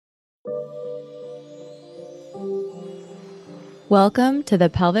Welcome to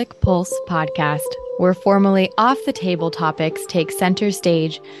the Pelvic Pulse podcast, where formally off the table topics take center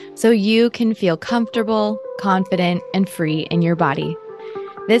stage so you can feel comfortable, confident, and free in your body.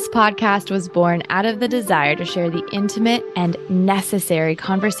 This podcast was born out of the desire to share the intimate and necessary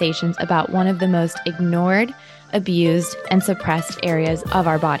conversations about one of the most ignored, abused, and suppressed areas of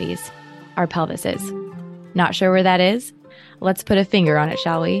our bodies, our pelvises. Not sure where that is? Let's put a finger on it,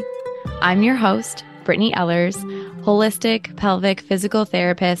 shall we? I'm your host, Brittany Ellers, holistic pelvic physical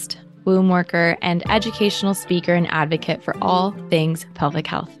therapist, womb worker, and educational speaker and advocate for all things pelvic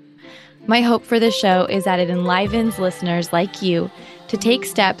health. My hope for this show is that it enlivens listeners like you to take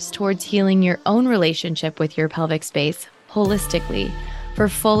steps towards healing your own relationship with your pelvic space holistically for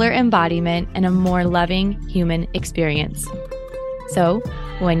fuller embodiment and a more loving human experience. So,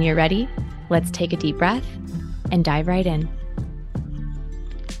 when you're ready, let's take a deep breath and dive right in.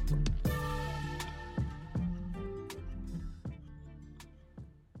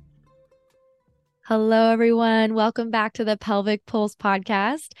 Hello, everyone. Welcome back to the Pelvic Pulse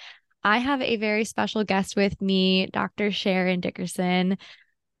podcast. I have a very special guest with me, Dr. Sharon Dickerson.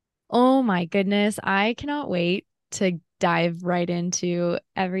 Oh my goodness. I cannot wait to dive right into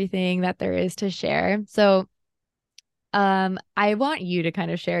everything that there is to share. So, I want you to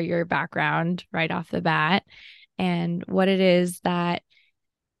kind of share your background right off the bat and what it is that,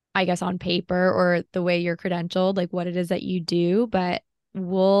 I guess, on paper or the way you're credentialed, like what it is that you do, but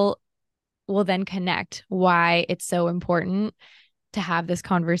we'll then connect why it's so important to have this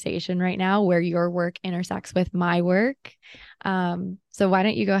conversation right now where your work intersects with my work. So why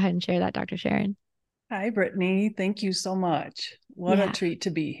don't you go ahead and share that, Dr. Sharon? Hi, Brittany. Thank you so much. What a treat to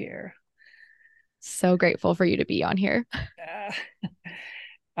be here. So grateful for you to be on here.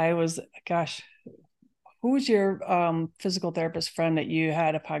 Who was your physical therapist friend that you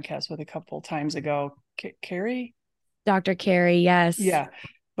had a podcast with a couple times ago? Carrie? Dr. Carrie, yes. Yeah.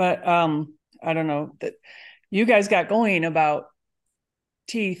 But I don't know that you guys got going about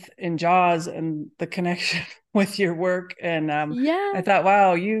teeth and jaws and the connection with your work. And I thought,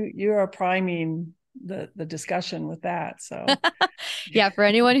 wow, you are priming the discussion with that. So yeah, for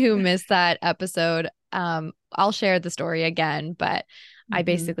anyone who missed that episode, I'll share the story again, but I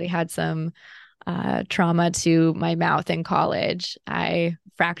basically had some trauma to my mouth in college. I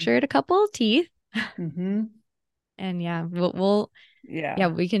fractured a couple of teeth. And yeah,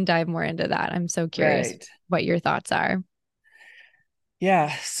 we can dive more into that. I'm so curious what your thoughts are.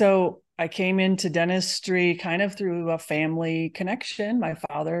 Yeah. So I came into dentistry kind of through a family connection. My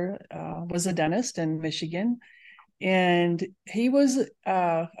father was a dentist in Michigan, and he was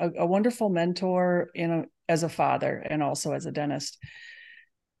a wonderful mentor as a father and also as a dentist.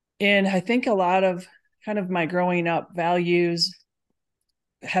 And I think a lot of kind of my growing up values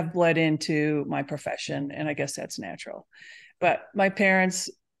have bled into my profession, and I guess that's natural. But my parents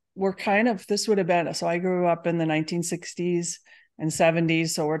were this would have been, so I grew up in the 1960s and 70s.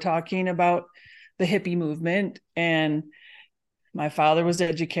 So we're talking about the hippie movement, and my father was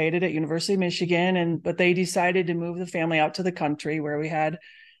educated at University of Michigan, but they decided to move the family out to the country where we had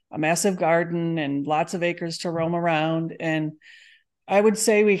a massive garden and lots of acres to roam around. And I would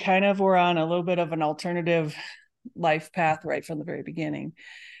say we kind of were on a little bit of an alternative life path right from the very beginning.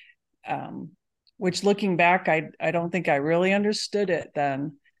 Which looking back, I don't think I really understood it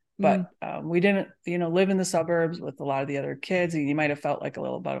then, but we didn't, live in the suburbs with a lot of the other kids, and you might have felt like a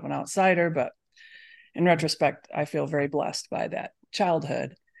little bit of an outsider, but in retrospect, I feel very blessed by that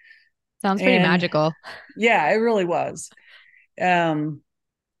childhood. Sounds pretty magical. Yeah, it really was.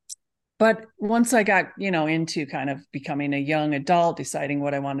 But once I got, into kind of becoming a young adult, deciding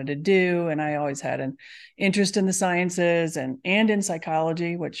what I wanted to do, and I always had an interest in the sciences and in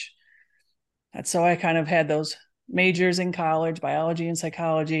psychology, so I kind of had those majors in college, biology and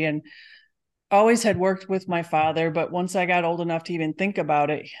psychology, and always had worked with my father. But once I got old enough to even think about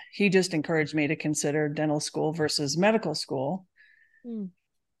it, he just encouraged me to consider dental school versus medical school.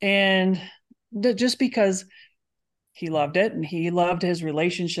 And just because he loved it, and he loved his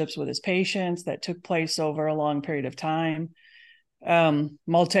relationships with his patients that took place over a long period of time,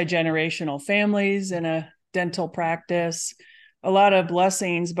 multi-generational families in a dental practice, a lot of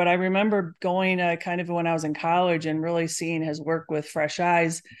blessings. But I remember going kind of when I was in college and really seeing his work with fresh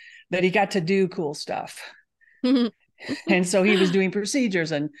eyes, that he got to do cool stuff. And so he was doing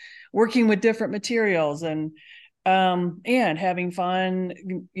procedures and working with different materials and having fun,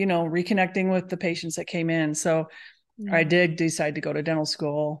 reconnecting with the patients that came in. So I did decide to go to dental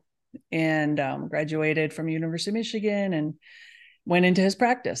school and graduated from University of Michigan and went into his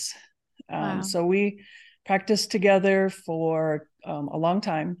practice. So we practiced together for a long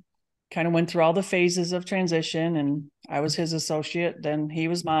time. kind of went through all the phases of transition, and I was his associate, then he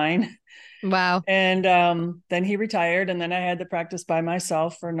was mine. Wow. And then he retired, and then I had to practice by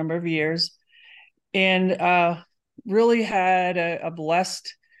myself for a number of years, and really had a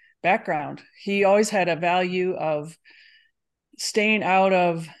blessed background. He always had a value of staying out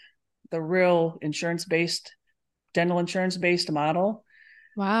of the real dental insurance based model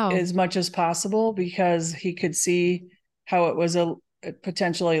Wow. as much as possible, because he could see how it was a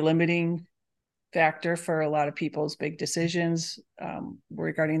potentially limiting factor for a lot of people's big decisions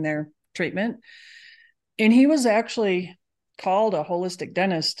regarding their treatment. And he was actually called a holistic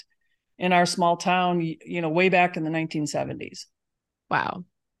dentist in our small town, way back in the 1970s. Wow.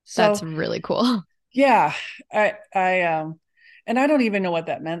 That's So really cool. yeah, and I don't even know what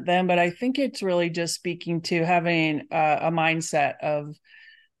that meant then, but I think it's really just speaking to having a mindset of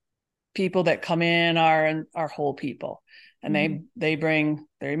people that come in are whole people, and Mhm. they bring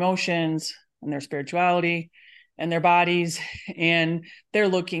their emotions and their spirituality and their bodies, and they're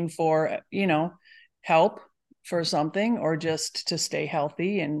looking for help for something, or just to stay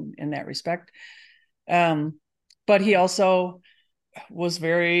healthy in that respect. But he also was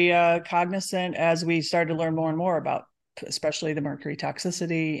very cognizant as we started to learn more and more about especially the mercury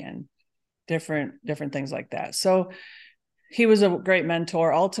toxicity and different things like that. So he was a great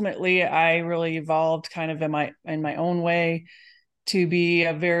mentor. Ultimately, I really evolved kind of in my own way to be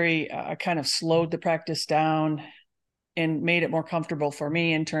a very kind of slowed the practice down and made it more comfortable for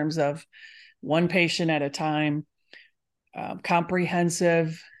me in terms of one patient at a time,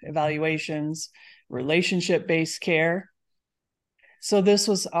 comprehensive evaluations, relationship based care. So this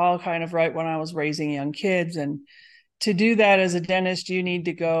was all kind of right when I was raising young kids. And to do that as a dentist, you need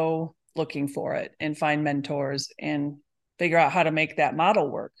to go looking for it and find mentors and figure out how to make that model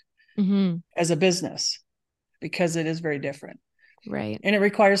work Hmm. as a business, because it is very different. Right. And it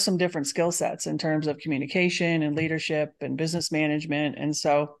requires some different skill sets in terms of communication and leadership and business management. And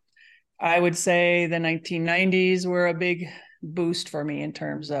so I would say the 1990s were a big boost for me in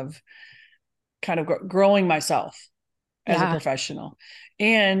terms of kind of growing myself as a Yeah. professional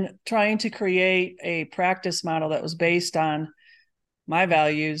and trying to create a practice model that was based on my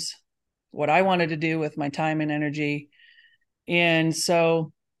values, what I wanted to do with my time and energy. And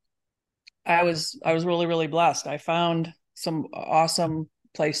so I was really, really blessed. I found some awesome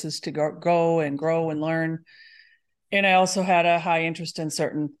places to go and grow and learn. And I also had a high interest in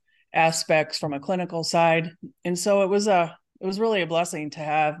certain aspects from a clinical side. And so it was really a blessing to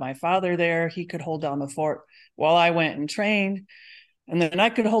have my father there. He could hold down the fort while I went and trained. And then I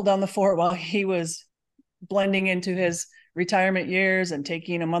could hold down the fort while he was blending into his retirement years and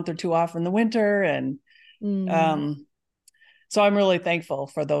taking a month or two off in the winter. And Mm. um, so I'm really thankful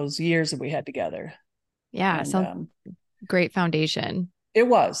for those years that we had together. Yeah. And Sounds great foundation. it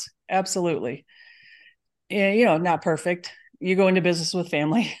was absolutely, not perfect. You go into business with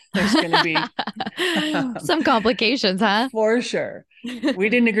family, there's going to be Some complications, huh? for sure. We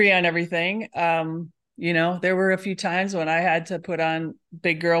didn't agree on everything. There were a few times when I had to put on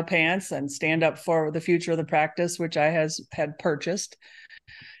big girl pants and stand up for the future of the practice, which I had purchased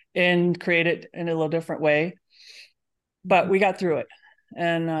and create it in a little different way. But we got through it.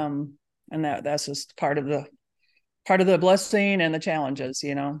 And that's just part of the blessing and the challenges.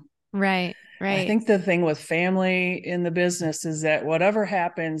 Right. I Right. think the thing with family in the business is that whatever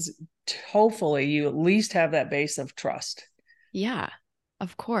happens, hopefully you at least have that base of trust. Yeah.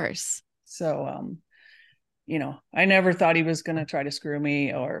 Of course. So, I never thought he was going to try to screw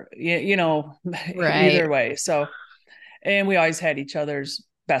me or, Right. either way. So, and we always had each other's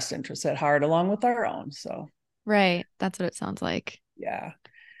best interests at heart along with our own. So, Right. That's what it sounds like. yeah.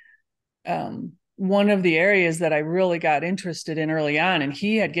 One of the areas that I really got interested in early on, and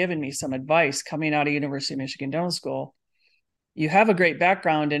he had given me some advice coming out of University of Michigan Dental School. You have a great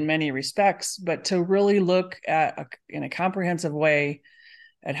background in many respects, but to really look at in a comprehensive way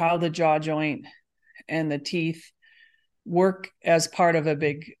at how the jaw joint and the teeth work as part of a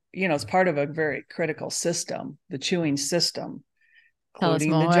big, as part of a very critical system, the chewing system, Tell us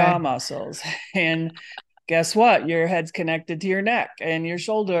including the jaw more. muscles. And guess what? Your head's connected to your neck and your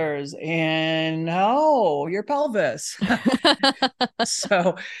shoulders and your pelvis.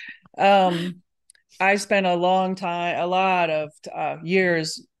 So, um, I spent a long time, a lot of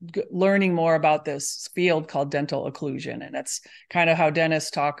years learning more about this field called dental occlusion. And that's kind of how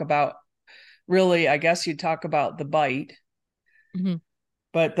dentists talk about, really, I guess you'd talk about the bite, Mhm.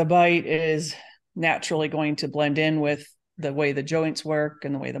 but the bite is naturally going to blend in with the way the joints work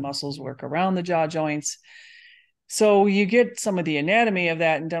and the way the muscles work around the jaw joints. So you get some of the anatomy of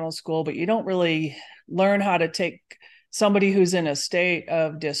that in dental school, but you don't really learn how to take somebody who's in a state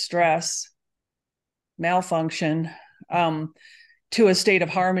of distress, malfunction, to a state of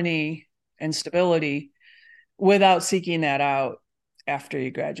harmony and stability without seeking that out after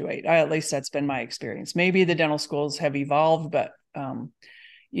you graduate. At least that's been my experience. Maybe the dental schools have evolved, but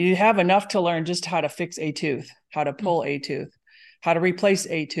you have enough to learn just how to fix a tooth, how to pull a tooth, how to replace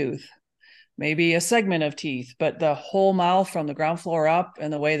a tooth, maybe a segment of teeth, but the whole mouth from the ground floor up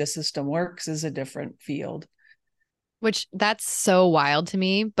and the way the system works is a different field. Which that's so wild to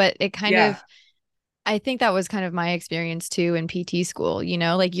me, but it kind Yeah. of, I think that was kind of my experience too in PT school,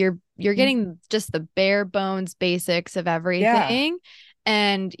 like you're getting just the bare bones basics of Yeah. everything.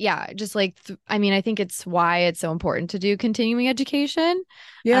 And yeah, just like I mean, I think it's why it's so important to do continuing education,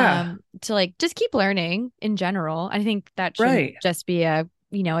 Yeah. to like just keep learning in general. I think that shouldn't Right. just be a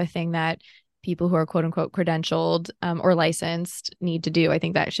thing that people who are quote unquote credentialed, or licensed need to do. I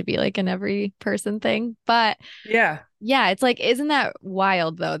think that should be like an every person thing. But Yeah. yeah, it's like, isn't that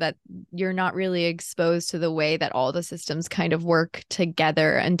wild though, that you're not really exposed to the way that all the systems kind of work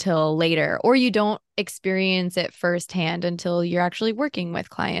together until later, or you don't experience it firsthand until you're actually working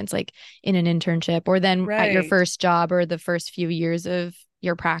with clients, like in an internship, or then at your Right. first job or the first few years of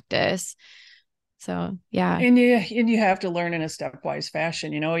your practice. So, yeah. And you have to learn in a stepwise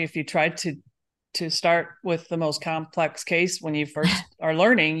fashion. If you try to start with the most complex case when you first are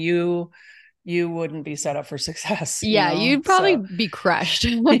learning, you wouldn't be set up for success, Yeah, you'd probably so be crushed.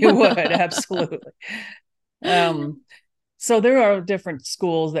 you would absolutely. um so there are different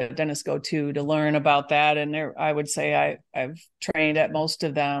schools that dentists go to learn about that, and there I would say I've trained at most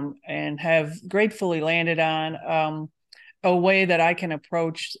of them and have gratefully landed on a way that I can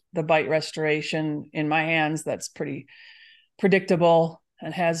approach the bite restoration in my hands that's pretty predictable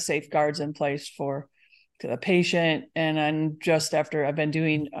and has safeguards in place for the patient. And I'm just after I've been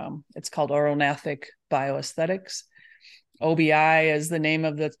doing, it's called orognathic bioaesthetics. OBI is the name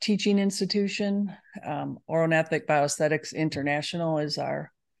of the teaching institution. Orognathic Bioaesthetics International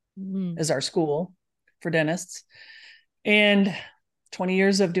Mm. is our school for dentists. And 20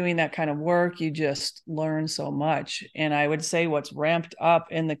 years of doing that kind of work, you just learn so much. And I would say what's ramped up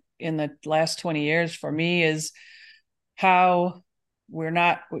in the last 20 years for me is how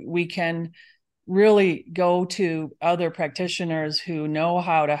we can really go to other practitioners who know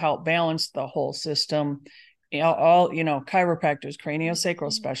how to help balance the whole system. All chiropractors,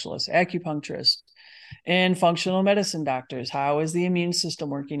 craniosacral specialists, acupuncturists, and functional medicine doctors. How is the immune system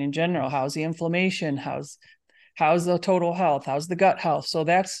working in general? How's the inflammation? How's the total health? How's the gut health? So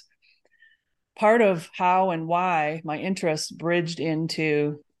that's part of how and why my interest bridged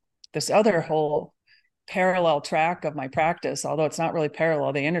into this other whole parallel track of my practice, although it's not really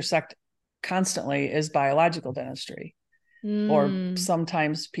parallel, they intersect constantly, is biological dentistry. Or Mm.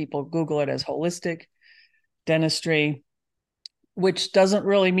 sometimes people Google it as holistic dentistry, which doesn't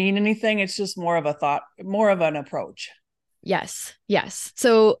really mean anything. It's just more of a thought, more of an approach. Yes. Yes.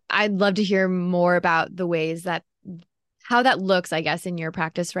 So I'd love to hear more about the ways that how that looks, I guess, in your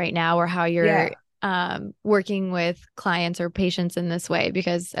practice right now, or how you're Yeah. working with clients or patients in this way.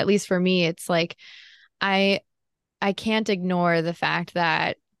 Because at least for me, it's like I I can't ignore the fact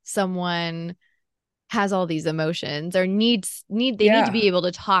that someone has all these emotions or they need to Yeah. be able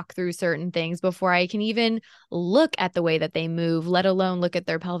to talk through certain things before I can even look at the way that they move, let alone look at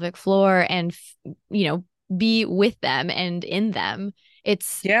their pelvic floor and be with them and in them.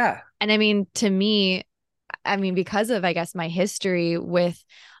 It's Yeah. and I mean, to me, I mean, because of, I guess, my history with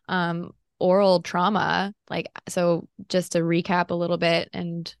oral trauma, like, so just to recap a little bit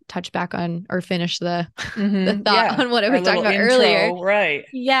and touch back on or finish the the thought Yeah. on what I Our was talking little about earlier. intro. Right.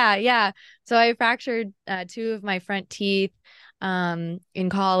 Yeah, yeah. So I fractured two of my front teeth in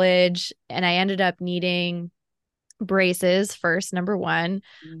college, and I ended up needing braces first, number one,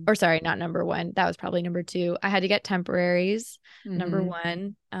 or sorry, not number one. That was probably number two. I had to get temporaries, number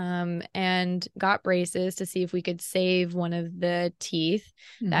Mm-hmm. one, and got braces to see if we could save one of the teeth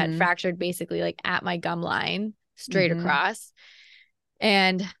that Mm-hmm. fractured basically like at my gum line straight Mm-hmm. across.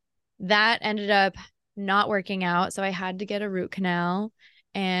 And that ended up not working out. So I had to get a root canal,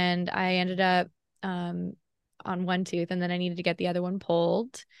 and I ended up um, on one tooth, and then I needed to get the other one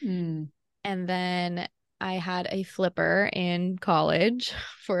pulled. Mm. And then I had a flipper in college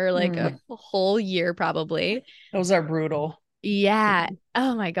for like a Mm. whole year, probably. Those are brutal. Yeah.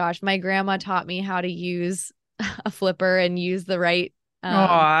 Oh my gosh. My grandma taught me how to use a flipper and use the right.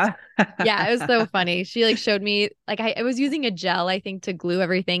 Aw. Yeah, it was so funny. She like showed me, like, I was using a gel, I think, to glue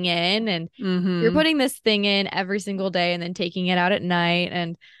everything in. And you're Mm-hmm. putting this thing in every single day and then taking it out at night.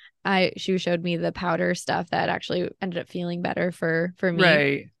 And she showed me the powder stuff that actually ended up feeling better for me.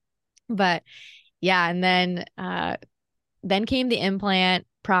 Right. But yeah, and then then came the implant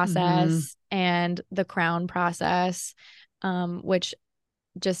Mm-hmm. process and the crown process, which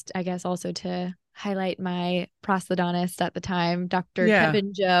just, I guess, also to highlight my prosthodontist at the time, Dr. Yeah,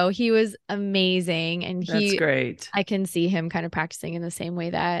 Kevin Joe. He was amazing. And that's great. I can see him kind of practicing in the same way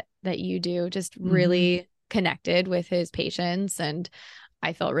that you do, just Mm-hmm. really connected with his patients. And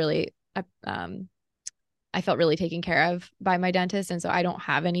I felt really, I felt really taken care of by my dentist. And so I don't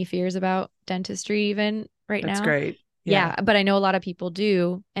have any fears about dentistry even right That's now. great. Yeah. Yeah, but I know a lot of people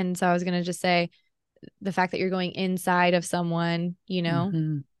do. And so I was going to just say the fact that you're going inside of someone,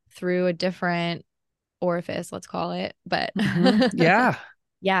 Mm-hmm. through a different orifice, let's call it. But Mm-hmm. Yeah,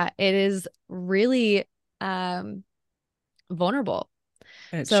 yeah, it is really um, vulnerable.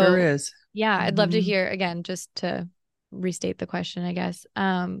 it sure So is. yeah, I'd love to Mm-hmm. hear again, just to restate the question, I guess.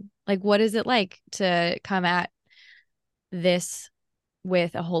 Like, what is it like to come at this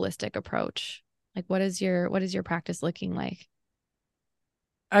with a holistic approach? Like, what is your practice looking like?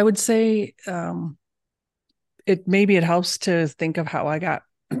 I would say it helps to think of how I got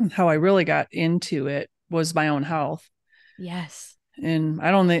how I really got into it was my own health. Yes. And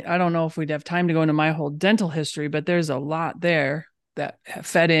I don't know if we'd have time to go into my whole dental history, but there's a lot there that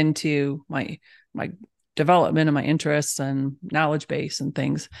fed into my development and my interests and knowledge base and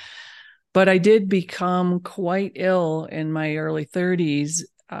things. But I did become quite ill in my early 30s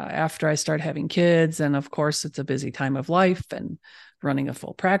after I started having kids. And of course, it's a busy time of life and running a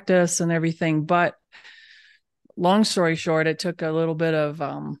full practice and everything. But long story short, it took a little bit of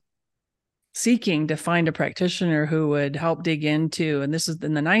seeking to find a practitioner who would help dig into, and this is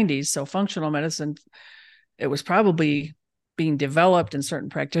in the 90s. So functional medicine, it was probably being developed and certain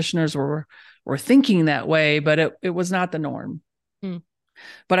practitioners were thinking that way, but it was not the norm. Mm.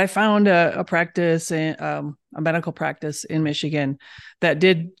 But I found a practice in a medical practice in Michigan that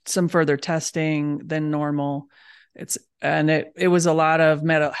did some further testing than normal. It was a lot of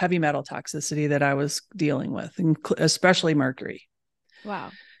heavy metal toxicity that I was dealing with, especially mercury.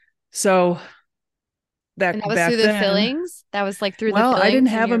 Wow. So And that that was through back the then, fillings? That was like through the well, I didn't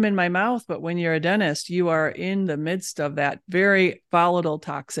fillings in have your. them in my mouth, but when you're a dentist, you are in the midst of that very volatile,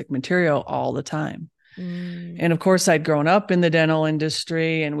 toxic material all the time. Mm. And of course, I'd grown up in the dental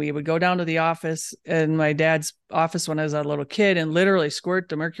industry, and we would go down to the office in my dad's office when I was a little kid and literally squirt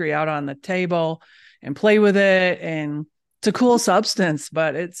the mercury out on the table and play with it. And it's a cool substance,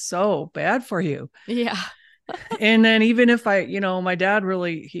 but it's so bad for you. Yeah. And then even if my dad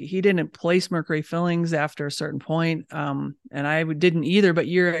really, he didn't place mercury fillings after a certain point. And I didn't either, but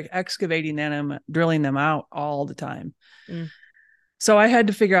you're excavating them, drilling them out all the time. Mm. So I had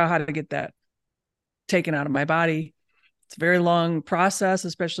to figure out how to get that taken out of my body. It's a very long process,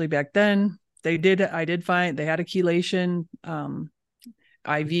 especially back then. I did find they had a chelation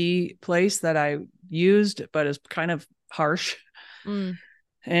IV place that I used, but it's kind of harsh. Mm.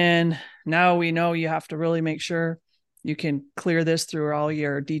 And now we know you have to really make sure you can clear this through all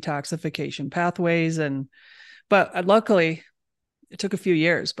your detoxification pathways. But luckily, it took a few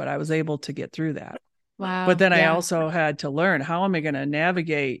years, but I was able to get through that. But Wow. then I Yeah. also had to learn, how am I going to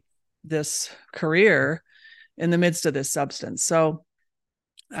navigate this career in the midst of this substance? So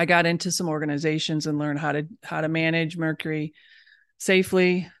I got into some organizations and learned how to manage mercury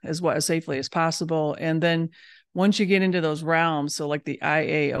safely, as safely as possible. And then once you get into those realms, so like the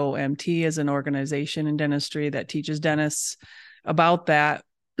IAOMT is an organization in dentistry that teaches dentists about that.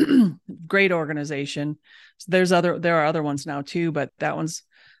 Great organization. So there are other ones now too, but that one's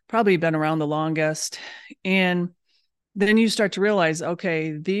probably been around the longest. And then you start to realize,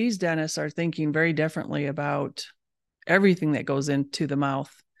 okay, these dentists are thinking very differently about everything that goes into the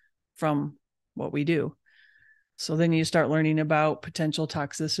mouth from what we do. So then you start learning about potential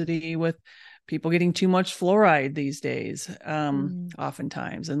toxicity with people getting too much fluoride these days, Mm.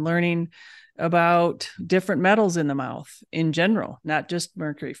 oftentimes, and learning about different metals in the mouth in general, not just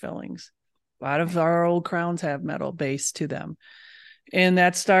mercury fillings. A lot of Right. our old crowns have metal base to them. And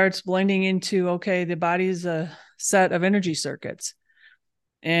that starts blending into, okay, the body's a set of energy circuits.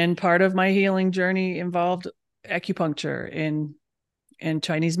 And part of my healing journey involved acupuncture and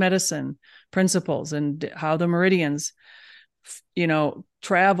Chinese medicine principles and how the meridians,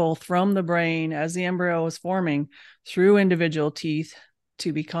 travel from the brain as the embryo is forming through individual teeth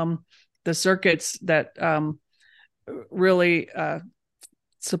to become the circuits that really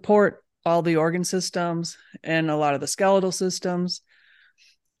support all the organ systems and a lot of the skeletal systems.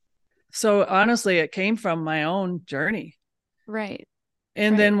 So honestly, it came from my own journey. Right.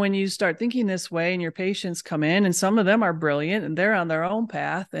 And Right. then when you start thinking this way and your patients come in, and some of them are brilliant and they're on their own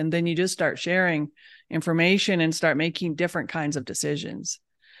path, and then you just start sharing information and start making different kinds of decisions.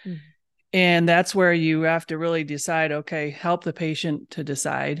 Mm. And that's where you have to really decide, okay, help the patient to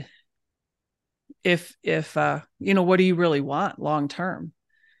decide if what do you really want long term?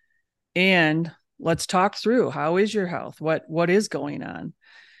 And let's talk through, how is your health? What is going on?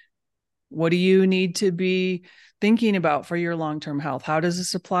 What do you need to be thinking about for your long-term health? How does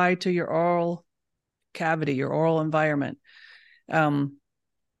this apply to your oral cavity, your oral environment? If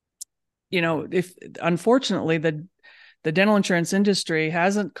unfortunately the dental insurance industry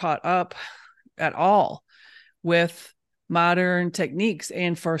hasn't caught up at all with modern techniques,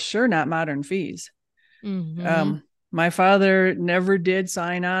 and for sure not modern fees. Mm-hmm. My father never did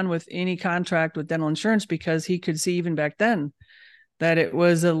sign on with any contract with dental insurance because he could see even back then that it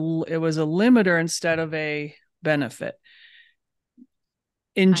was a limiter instead of a benefit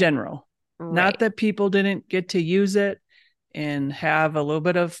in general. Right. Not that people didn't get to use it and have a little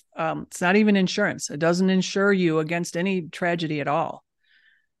bit of it's not even insurance. It doesn't insure you against any tragedy at all.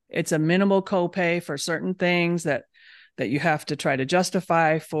 It's a minimal copay for certain things that you have to try to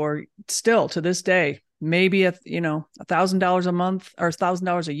justify for. Still to this day, maybe $1,000 a month or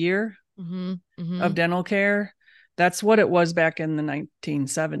 $1,000 a year Mm-hmm. Mm-hmm. of dental care. That's what it was back in the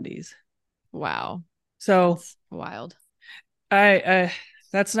 1970s. Wow. So That's wild. I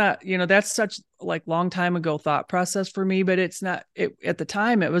that's not, that's such like long time ago thought process for me, but it's not it at the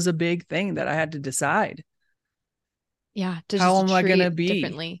time. It was a big thing that I had to decide. Yeah. To How just am I going to treat be?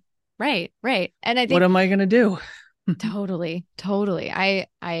 differently. Right. Right. And I What think am I going to do? totally, totally. I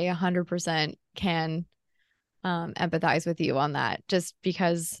 100% can empathize with you on that, just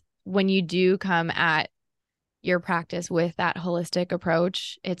because when you do come at your practice with that holistic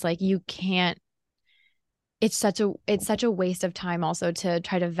approach, it's like you can't it's such a waste of time also to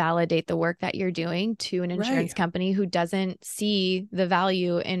try to validate the work that you're doing to an insurance Right. company who doesn't see the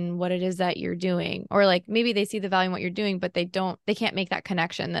value in what it is that you're doing, or like maybe they see the value in what you're doing but they can't make that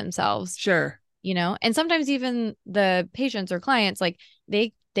connection themselves, Sure. and sometimes even the patients or clients, like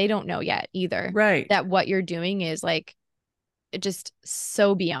they don't know yet either Right. that what you're doing is like just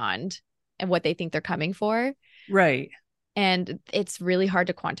so beyond and what they think they're coming for, Right. and it's really hard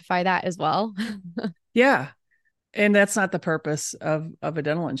to quantify that as well. Yeah. And that's not the purpose of a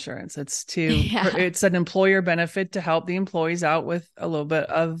dental insurance. Yeah. It's an employer benefit to help the employees out with a little bit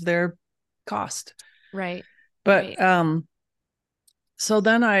of their cost. Right. But Right. so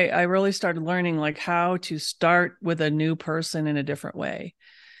then I really started learning like how to start with a new person in a different way.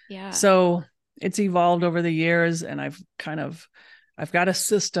 Yeah. So it's evolved over the years, and I've got a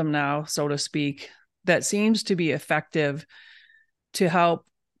system now, so to speak, that seems to be effective to help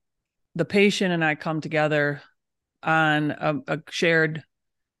the patient and I come together on a shared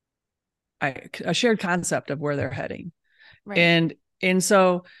concept of where they're heading. Right. And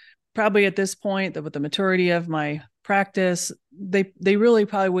so probably at this point, that with the maturity of my practice, they really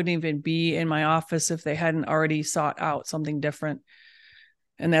probably wouldn't even be in my office if they hadn't already sought out something different.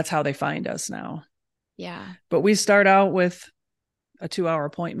 And that's how they find us now. Yeah. But we start out with a 2-hour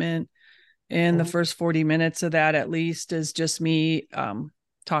appointment, and the first 40 minutes of that at least is just me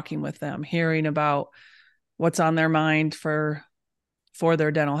talking with them, hearing about what's on their mind for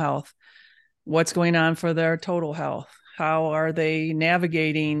their dental health, what's going on for their total health, how are they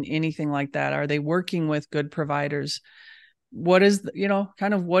navigating anything like that, are they working with good providers, what is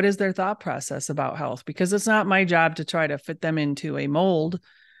kind of what is their thought process about health, because it's not my job to try to fit them into a mold.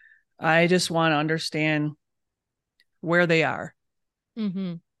 I just want to understand where they are.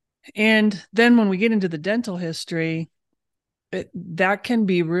 Mm-hmm. And then when we get into the dental history, that can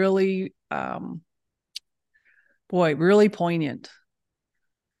be really really poignant.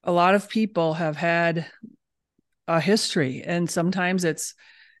 A lot of people have had a history, and sometimes it's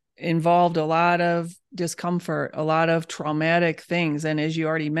involved a lot of discomfort, a lot of traumatic things. And as you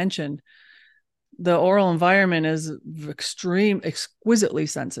already mentioned, the oral environment is exquisitely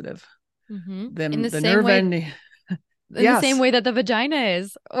sensitive. Mm-hmm. The nerve ending. In the same Yes, way that the vagina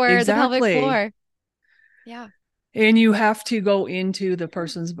is, or the pelvic exactly. floor. Yeah. And you have to go into the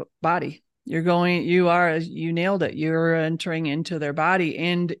person's body. You nailed it. You're entering into their body.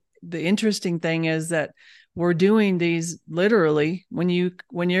 And the interesting thing is that we're doing these literally when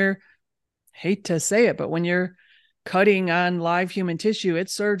you're, hate to say it, but when you're cutting on live human tissue,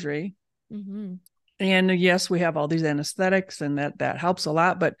 it's surgery. Mm-hmm. And yes, we have all these anesthetics, and that helps a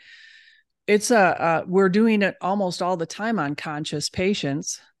lot, but it's we're doing it almost all the time on conscious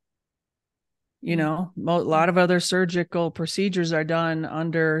patients. A lot of other surgical procedures are done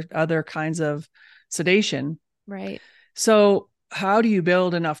under other kinds of sedation. Right. So how do you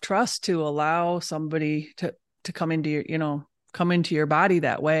build enough trust to allow somebody to come into your body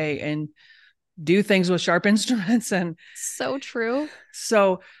that way and do things with sharp instruments? And So true.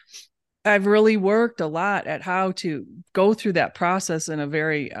 so I've really worked a lot at how to go through that process in a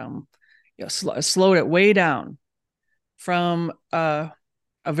very, slowed it way down from a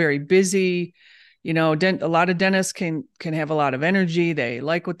very busy, a lot of dentists can have a lot of energy. They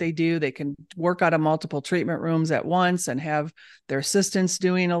like what they do. They can work out of multiple treatment rooms at once and have their assistants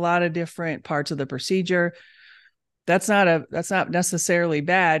doing a lot of different parts of the procedure. That's not necessarily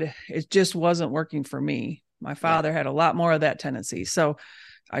bad. It just wasn't working for me. My Yeah. father had a lot more of that tendency. So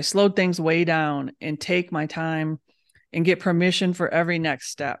I slowed things way down and take my time and get permission for every next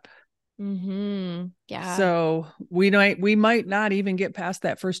step. Yeah. So we might not even get past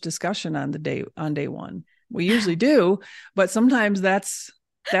that first discussion on day one. We usually do, but sometimes that's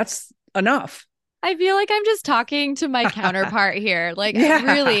enough. I feel like I'm just talking to my counterpart here. Like,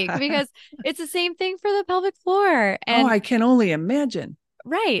 really, Yeah. because it's the same thing for the pelvic floor. Oh, And I can only imagine.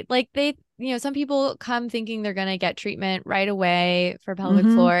 right, like some people come thinking they're going to get treatment right away for pelvic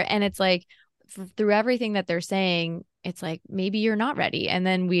Mm-hmm. floor. And it's like, through everything that they're saying, it's like, maybe you're not ready. And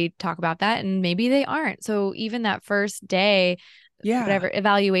then we talk about that, and maybe they aren't. So even that first day, Yeah, whatever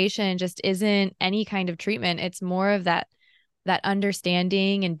evaluation just isn't any kind of treatment. It's more of that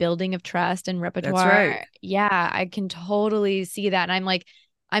understanding and building of trust and that's right. repertoire. Yeah, I can totally see that. And I'm like,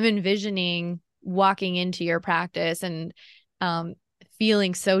 I'm envisioning walking into your practice and um,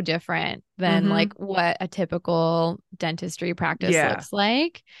 feeling so different than Mm-hmm. like what a typical dentistry practice Yeah, looks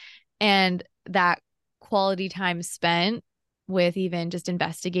like. And that quality time spent with even just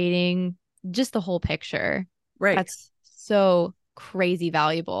investigating just the whole picture. right. That's so crazy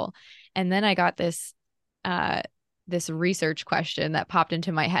valuable. And then I got uh this research question that popped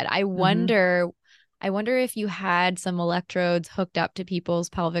into my head. Mm-hmm. I wonder if you had some electrodes hooked up to people's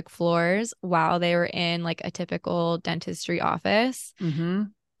pelvic floors while they were in like a typical dentistry office, Mm-hmm.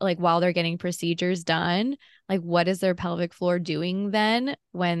 like while they're getting procedures done, like what is their pelvic floor doing then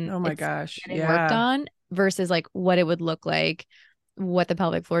when Oh my it's gosh. getting worked Yeah. on versus like what it would look like, what the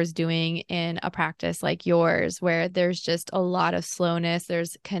pelvic floor is doing in a practice like yours, where there's just a lot of slowness,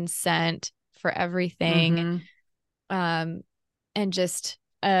 there's consent for everything, Mm-hmm. um, and just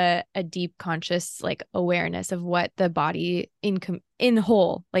a deep conscious like awareness of what the body in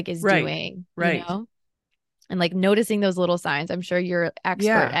whole like is Right. doing, Right. and like noticing those little signs. I'm sure you're expert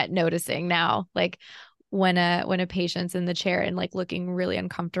Yeah. at noticing now, like when a patient's in the chair and like looking really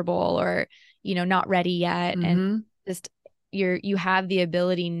uncomfortable or not ready yet, and Mm-hmm. just you have the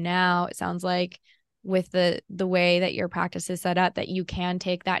ability now, it sounds like, with the way that your practice is set up, that you can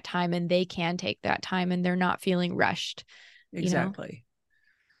take that time and they can take that time and they're not feeling rushed. Exactly.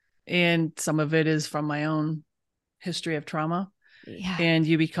 And some of it is from my own history of trauma, Yeah. and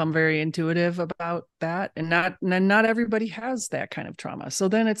you become very intuitive about that, and not everybody has that kind of trauma. So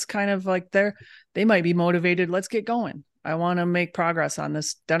then it's kind of like they might be motivated, let's get going, I want to make progress on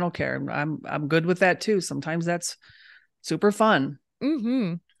this dental care. I'm good with that too. Sometimes that's super fun.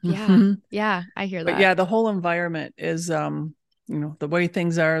 Mm-hmm. Yeah. Mm-hmm. Yeah, I hear But that. yeah, the whole environment is the way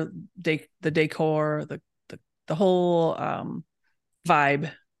things are, the decor, the whole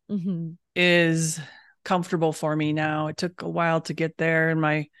vibe Mm-hmm. is comfortable for me now. It took a while to get there in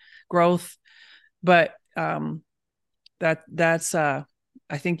my growth, but that's I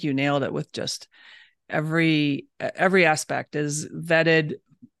think you nailed it with just every aspect is vetted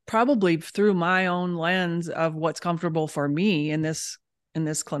probably through my own lens of what's comfortable for me in this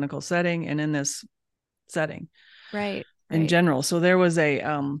clinical setting and in this setting Right. in Right. general. So there was a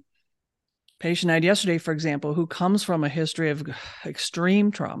patient I had yesterday, for example, who comes from a history of extreme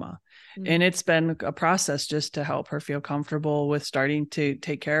trauma. And Mm. it's been a process just to help her feel comfortable with starting to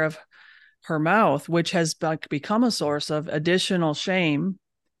take care of her mouth, which has become a source of additional shame.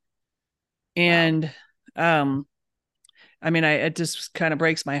 Wow. And um, I mean, it just kind of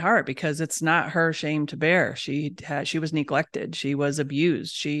breaks my heart because it's not her shame to bear. She was neglected, she was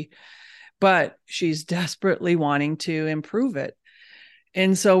abused, but she's desperately wanting to improve it.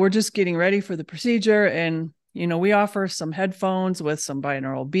 And so we're just getting ready for the procedure. And, we offer some headphones with some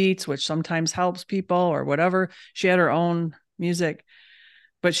binaural beats, which sometimes helps people or whatever. She had her own music,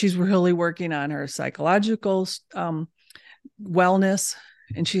 but she's really working on her psychological wellness.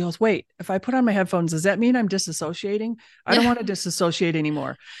 And she goes, wait, if I put on my headphones, does that mean I'm disassociating? I don't want to disassociate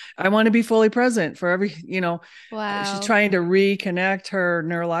anymore. I want to be fully present for she's Wow. trying to reconnect her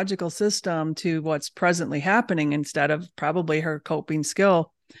neurological system to what's presently happening instead of probably her coping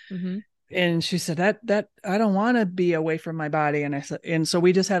skill. Mm-hmm. And she said that I don't want to be away from my body. And I said, and so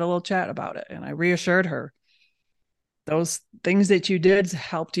we just had a little chat about it. And I reassured her those things that you did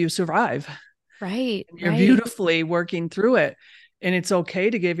helped you survive. Right. And you're Right. beautifully working through it. And it's okay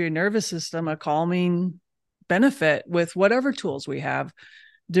to give your nervous system a calming benefit with whatever tools we have.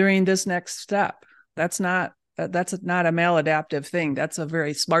 during this next step. That's not a maladaptive thing. That's a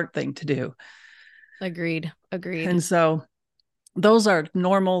very smart thing to do. Agreed. And so those are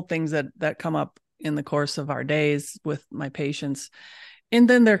normal things that come up in the course of our days with my patients. And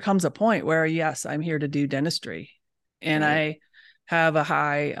then there comes a point where, yes, I'm here to do dentistry, and I have a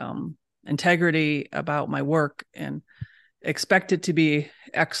high integrity about my work and expect it to be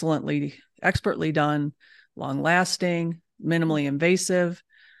expertly done, long lasting, minimally invasive.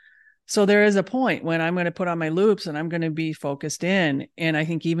 So there is a point when I'm going to put on my loops and I'm going to be focused in. And I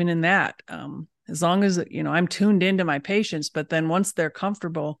think even in that, as long as, I'm tuned into my patients, but then once they're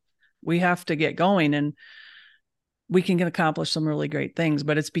comfortable, we have to get going and we can accomplish some really great things,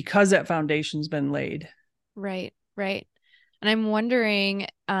 but it's because that foundation's been laid. Right. Right. And I'm wondering,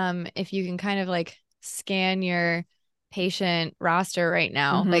 if you can kind of like scan your patient roster right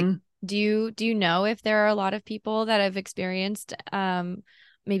now. Mm-hmm. Like, do you know if there are a lot of people that have experienced,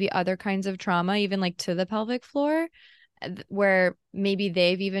 maybe other kinds of trauma, even like to the pelvic floor, where maybe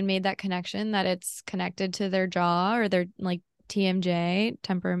they've even made that connection that it's connected to their jaw or their like TMJ,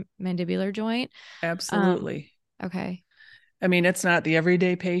 temporomandibular joint? Absolutely. Okay. I mean, it's not the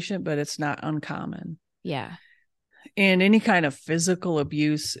everyday patient, but it's not uncommon. Yeah. And any kind of physical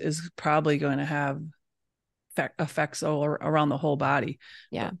abuse is probably going to have effects all around the whole body.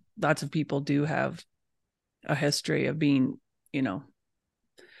 Yeah. Lots of people do have a history of being,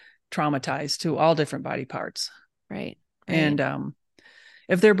 traumatized to all different body parts. Right. And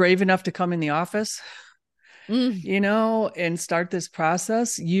if they're brave enough to come in the office, Mm. and start this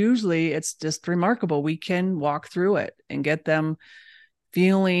process, usually it's just remarkable. We can walk through it and get them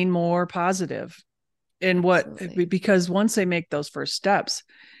feeling more positive. And because once they make those first steps,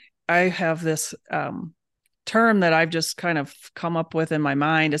 I have this term that I've just kind of come up with in my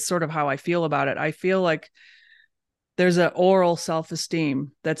mind. It's sort of how I feel about it. I feel like there's an oral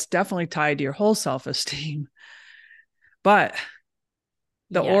self-esteem that's definitely tied to your whole self-esteem. But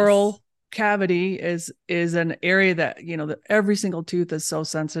the oral cavity is an area that, that every single tooth is so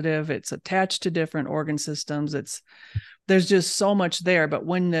sensitive. It's attached to different organ systems. There's just so much there. But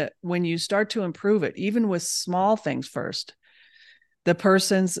when you start to improve it, even with small things first, the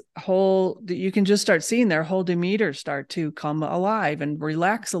person's you can just start seeing their whole demeanor start to come alive and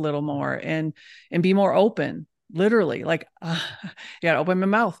relax a little more and be more open, literally. Like, you gotta open my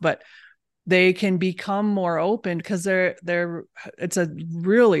mouth, but they can become more open because it's a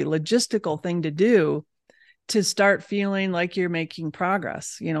really logistical thing to do to start feeling like you're making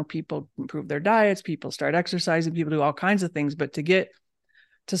progress. People improve their diets, people start exercising, people do all kinds of things, but to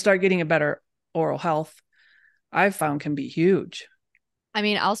start getting a better oral health, I've found can be huge. I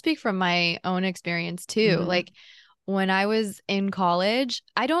mean, I'll speak from my own experience too. Mm-hmm. Like when I was in college,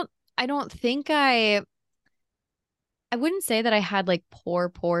 I don't think I wouldn't say that I had like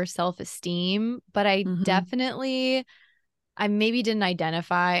poor self-esteem, but Mm-hmm. I maybe didn't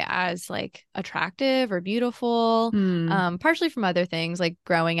identify as like attractive or beautiful, partially from other things like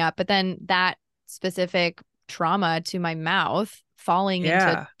growing up, but then that specific trauma to my mouth falling into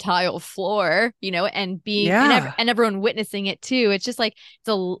Yeah. tile floor, and being Yeah. and everyone witnessing it too. It's just like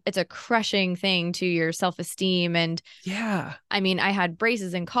it's a crushing thing to your self-esteem. And Yeah. I mean, I had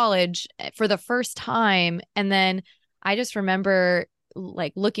braces in college for the first time, and then I just remember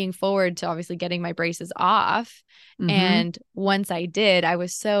like looking forward to obviously getting my braces off. Mm-hmm. And once I did, I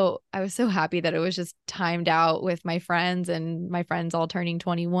was so happy that it was just timed out with my friends and my friends all turning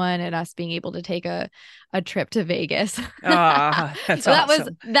 21 and us being able to take a trip to Vegas. That's That was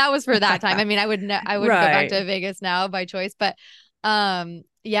awesome. that was for that time. I mean, I wouldn't go back to Right. Vegas now by choice, but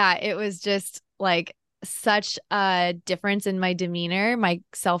yeah, it was just like such a difference in my demeanor, my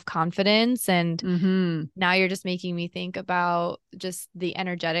self-confidence. And Mm-hmm. now you're just making me think about just the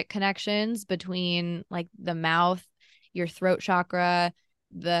energetic connections between like the mouth, your throat chakra,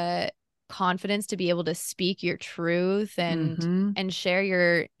 the confidence to be able to speak your truth and Mm-hmm.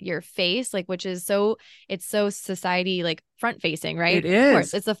 share your face, like, which is it's so society like front facing, right? It Of course,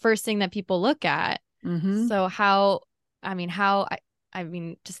 is. it's the first thing that people look at. Mm-hmm. So I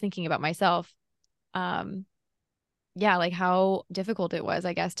mean, just thinking about myself, um, yeah, like how difficult it was,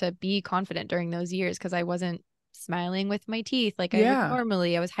 I guess, to be confident during those years because I wasn't smiling with my teeth like I would Yeah.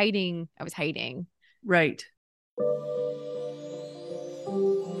 normally. I was hiding. I was hiding. Right.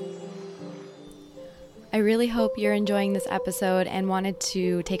 I really hope you're enjoying this episode and wanted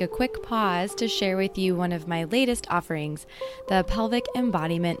to take a quick pause to share with you one of my latest offerings, the Pelvic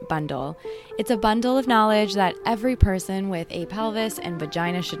Embodiment Bundle. It's a bundle of knowledge that every person with a pelvis and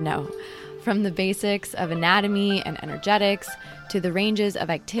vagina should know. From the basics of anatomy and energetics, to the ranges of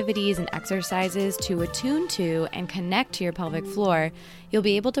activities and exercises to attune to and connect to your pelvic floor, you'll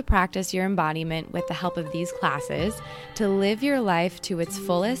be able to practice your embodiment with the help of these classes to live your life to its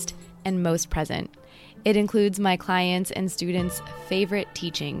fullest and most present. It includes my clients and students' favorite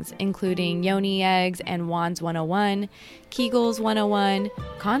teachings, including Yoni Eggs and Wands 101, Kegels 101,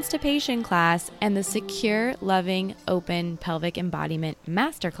 Constipation class, and the Secure, Loving, Open Pelvic Embodiment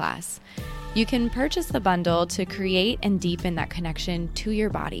Masterclass. You can purchase the bundle to create and deepen that connection to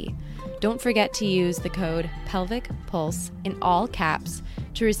your body. Don't forget to use the code Pelvic Pulse in all caps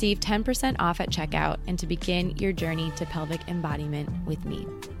to receive 10% off at checkout and to begin your journey to pelvic embodiment with me.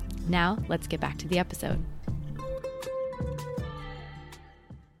 Now, let's get back to the episode.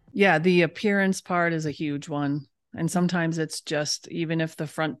 Yeah, the appearance part is a huge one. And sometimes it's just, even if the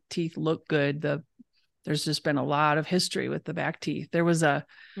front teeth look good, there's just been a lot of history with the back teeth. There was a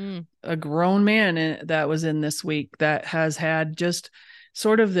grown man that was in this week that has had just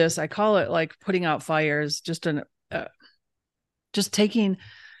sort of this, I call it like putting out fires, just taking,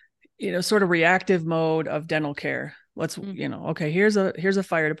 sort of reactive mode of dental care. Let's, okay, here's a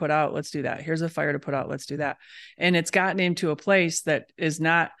fire to put out. Let's do that. Here's a fire to put out. Let's do that. And it's gotten him to a place that is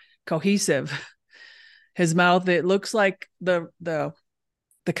not cohesive. His mouth, it looks like the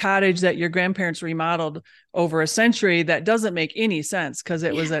cottage that your grandparents remodeled over a century. That doesn't make any sense because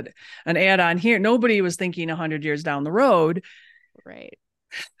it was an add-on here. Nobody was thinking 100 years down the road. Right.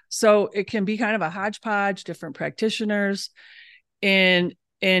 So it can be kind of a hodgepodge, different practitioners. And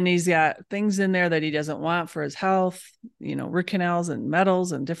he's got things in there that he doesn't want for his health, root canals and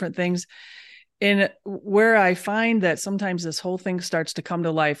metals and different things. And where I find that sometimes this whole thing starts to come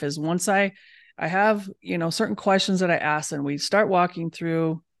to life is once I have, certain questions that I ask, and we start walking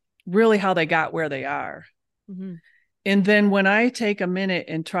through really how they got where they are. Mm-hmm. And then when I take a minute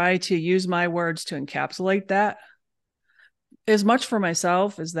and try to use my words to encapsulate that, as much for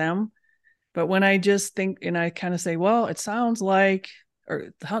myself as them, but when I just think and I kind of say, well, it sounds like,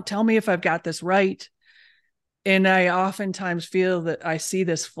 or tell me if I've got this right. And I oftentimes feel that I see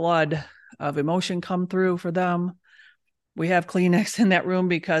this flood of emotion come through for them. We have Kleenex in that room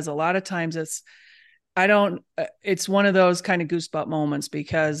because a lot of times it's one of those kind of goosebump moments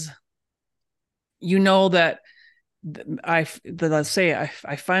because that I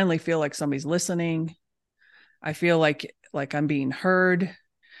finally feel like somebody's listening. I feel like I'm being heard.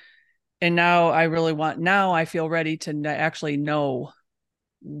 And now I feel ready to actually know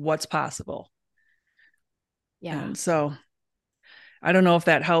what's possible. Yeah. And so I don't know if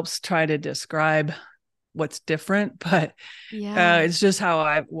that helps try to describe what's different, but it's just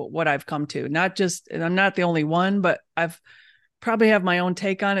what I've come to. And I'm not the only one, but I've probably have my own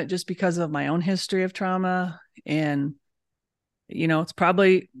take on it just because of my own history of trauma. And, it's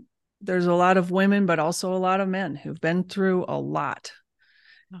probably, there's a lot of women, but also a lot of men who've been through a lot.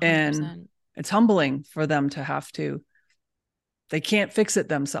 100%. And it's humbling for them to have to, they can't fix it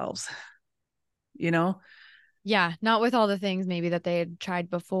themselves, Yeah. Not with all the things maybe that they had tried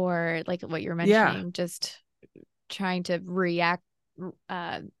before, like what you're mentioning, just trying to react,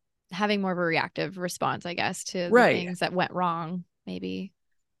 having more of a reactive response, I guess, to the things that went wrong, maybe.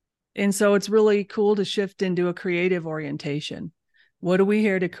 And so it's really cool to shift into a creative orientation. What are we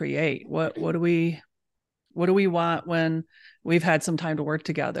here to create? What do we want when we've had some time to work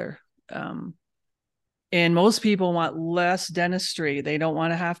together? And most people want less dentistry. They don't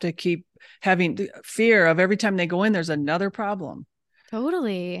want to have to keep having fear of every time they go in, there's another problem.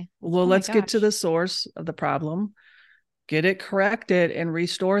 Totally. Well, let's get to the source of the problem, get it corrected, and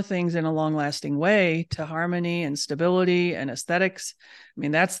restore things in a long-lasting way to harmony and stability and aesthetics. I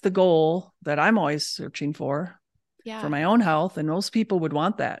mean, that's the goal that I'm always searching for my own health. And most people would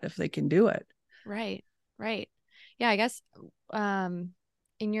want that if they can do it. Right. Yeah, I guess in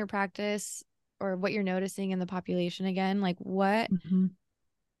your practice, or what you're noticing in the population again, like what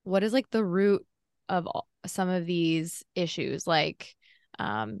is like the root of some of these issues, like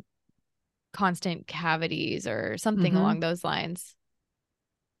constant cavities or something along those lines?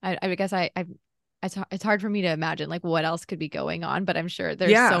 I guess it's hard for me to imagine like what else could be going on, but I'm sure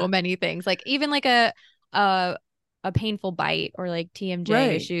there's so many things, like even like a painful bite or like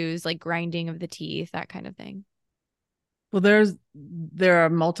TMJ issues, like grinding of the teeth, that kind of thing. Well, there are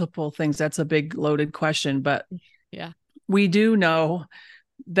multiple things. That's a big loaded question, but we do know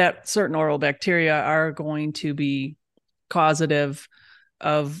that certain oral bacteria are going to be causative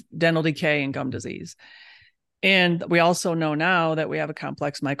of dental decay and gum disease. And we also know now that we have a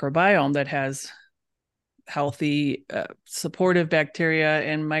complex microbiome that has healthy, supportive bacteria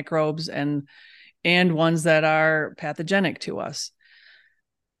and microbes and ones that are pathogenic to us.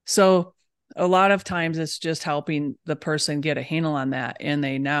 So a lot of times it's just helping the person get a handle on that. And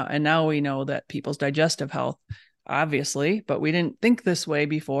now we know that people's digestive health, obviously, but we didn't think this way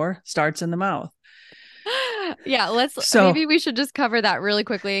before, starts in the mouth. Yeah, So maybe we should just cover that really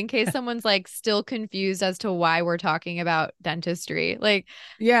quickly in case someone's like still confused as to why we're talking about dentistry. Like,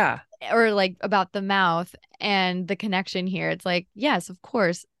 yeah, or like about the mouth and the connection here. It's like, yes, of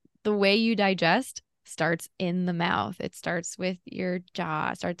course, the way you digest starts in the mouth. It starts with your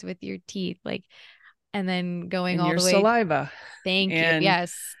jaw, starts with your teeth, like, and then going and all your the way. saliva. Thank you. And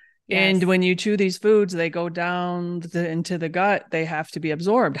Yes. and Yes. when you chew these foods, they go down into the gut. They have to be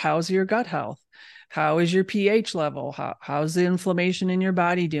absorbed. How's your gut health? How is your pH level? How's the inflammation in your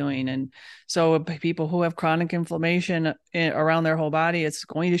body doing? And so people who have chronic inflammation around their whole body, it's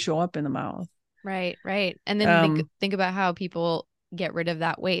going to show up in the mouth. Right. Right. And then think about how people get rid of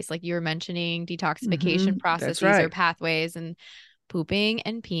that waste. Like you were mentioning detoxification That's processes or right. pathways, and pooping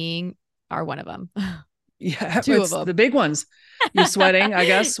and peeing are one of them. Yeah, Two of it's the them. big ones. You sweating, I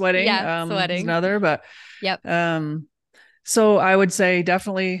guess sweating Yeah. is Sweating. another, but Yep. so I would say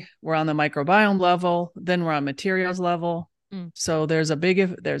definitely we're on the microbiome level, then we're on materials level. Mm, So there's a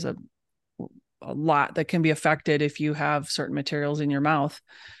lot that can be affected if you have certain materials in your mouth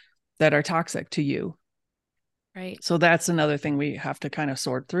that are toxic to you. right. So that's another thing we have to kind of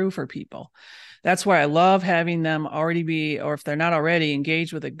sort through for people. That's why I love having them already be, or if they're not already,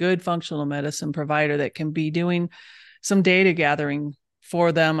 engaged with a good functional medicine provider that can be doing some data gathering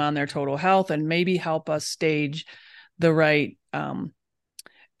for them on their total health and maybe help us stage the right,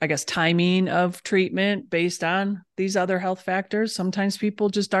 I guess, timing of treatment based on these other health factors. Sometimes people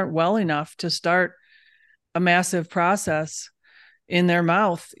just aren't well enough to start a massive process in their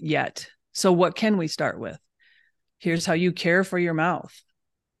mouth yet. So what can we start with? Here's how you care for your mouth.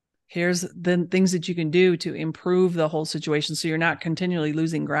 Here's the things that you can do to improve the whole situation so you're not continually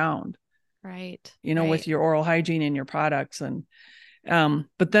losing ground, Right. with Right. your oral hygiene and your products. And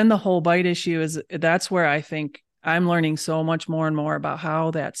but then the whole bite issue that's where I think I'm learning so much more and more about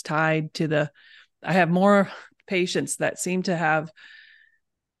how that's tied to I have more patients that seem to have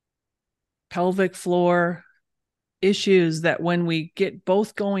pelvic floor issues that when we get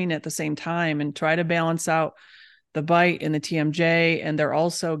both going at the same time and try to balance out the bite and the TMJ, and they're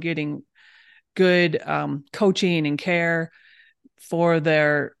also getting good coaching and care for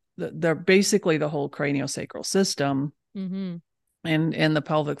their basically the whole craniosacral system Mm-hmm. and the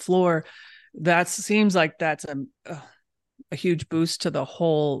pelvic floor. That seems like that's a huge boost to the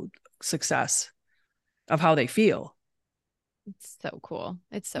whole success of how they feel. It's so cool.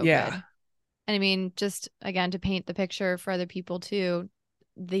 It's so Yeah. good. And I mean, just again to paint the picture for other people too,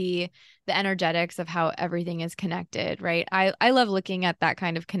 the energetics of how everything is connected, right? I love looking at that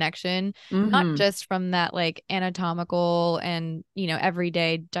kind of connection, not Mm-hmm. just from that like anatomical and,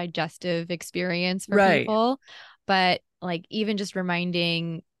 everyday digestive experience for Right. people, but like even just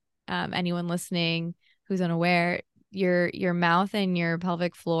reminding anyone listening who's unaware, your mouth and your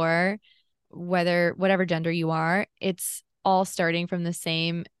pelvic floor, whatever gender you are, it's all starting from the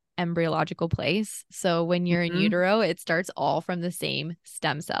same embryological place. So when you're in Mm-hmm. utero, it starts all from the same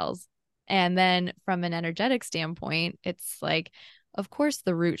stem cells. And then from an energetic standpoint, it's like, of course,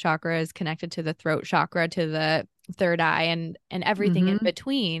 the root chakra is connected to the throat chakra, to the third eye, and everything in Mm-hmm.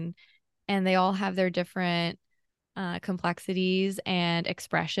 between. And they all have their different complexities and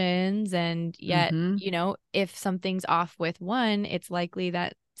expressions. And yet, Mm-hmm. if something's off with one, it's likely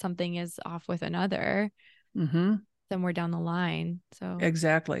that something is off with another Mm-hmm. somewhere down the line. So,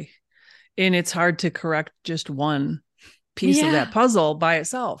 Exactly. And it's hard to correct just one piece of that yeah, puzzle by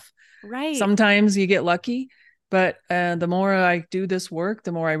itself. right. Sometimes you get lucky, but the more I do this work,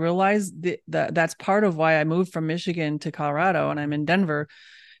 the more I realize that that's part of why I moved from Michigan to Colorado and I'm in Denver,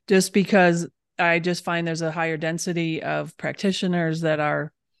 just because I just find there's a higher density of practitioners that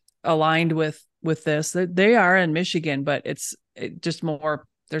are aligned with this. They are in Michigan, but just more.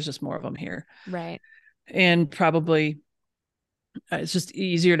 There's just more of them here, Right. and probably it's just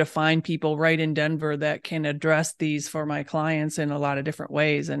easier to find people right in Denver that can address these for my clients in a lot of different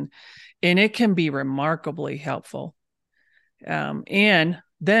ways, and it can be remarkably helpful. And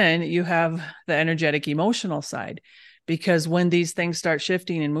then you have the energetic emotional side, because when these things start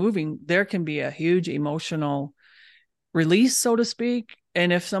shifting and moving, there can be a huge emotional release, so to speak.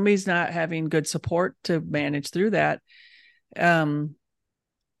 And if somebody's not having good support to manage through that, um,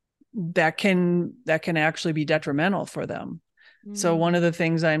 that can actually be detrimental for them. So one Mm. of the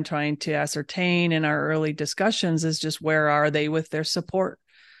things I'm trying to ascertain in our early discussions is just where are they with their support,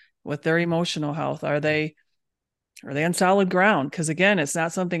 with their emotional health? Are they on solid ground? Because again, it's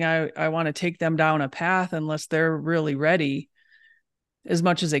not something I want to take them down a path unless they're really ready as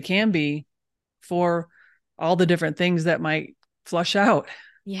much as they can be for all the different things that might flush out.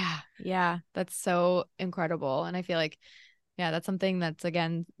 Yeah, yeah, that's so incredible. And I feel like, yeah, that's something that's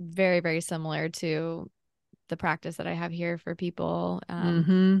again very, very similar to the practice that I have here for people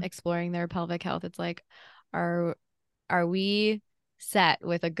Mm-hmm. exploring their pelvic health. It's like, are are we set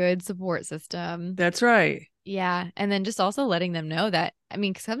with a good support system? That's right. Yeah. And then just also letting them know that, I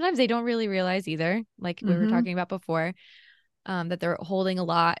mean, sometimes they don't really realize either, like we were Mm-hmm. talking about before, that they're holding a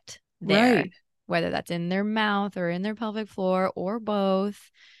lot there, Right. whether that's in their mouth or in their pelvic floor or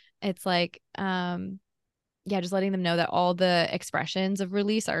both. It's like, yeah, just letting them know that all the expressions of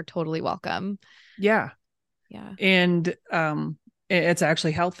release are totally welcome. Yeah. Yeah. And it's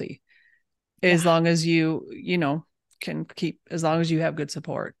actually healthy as Yeah. long as can keep, as long as you have good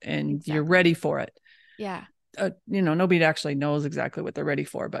support and you're Exactly. ready for it. Yeah. Nobody actually knows exactly what they're ready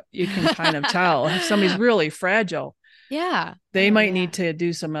for, but you can kind of tell if somebody's really fragile, Yeah. they Oh, might yeah. need to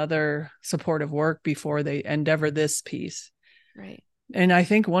do some other supportive work before they endeavor this piece. Right. And I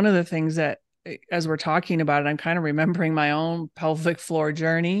think one of the things that, as we're talking about it, I'm kind of remembering my own pelvic floor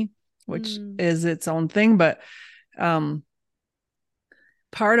journey, which Mm. is its own thing. But um,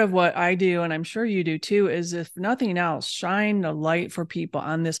 part of what I do, and I'm sure you do too, is if nothing else, shine a light for people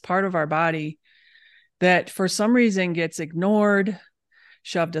on this part of our body that for some reason gets ignored,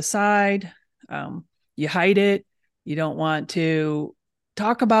 shoved aside. Um, you hide it. You don't want to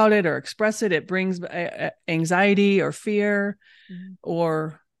talk about it or express it. It brings anxiety or fear Mm.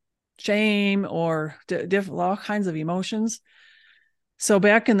 or shame or all kinds of emotions. So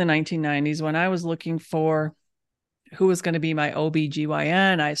back in the 1990s, when I was looking for who was going to be my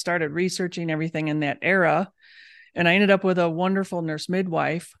OBGYN, I started researching everything in that era. And I ended up with a wonderful nurse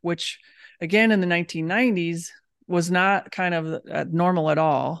midwife, which again in the 1990s was not kind of normal at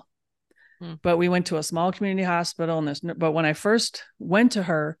all. Mm. But we went to a small community hospital. But when I first went to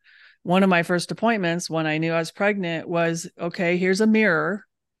her, one of my first appointments when I knew I was pregnant was, okay, here's a mirror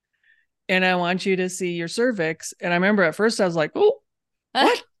and I want you to see your cervix. And I remember at first I was like, oh,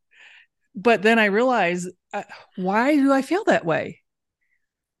 what? But then I realized, why do I feel that way?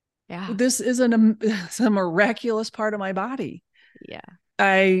 Yeah. This isn't it's a miraculous part of my body. Yeah.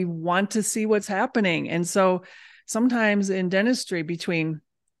 I want to see what's happening. And so sometimes in dentistry, between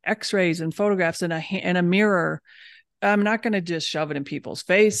x-rays and photographs and a mirror, I'm not going to just shove it in people's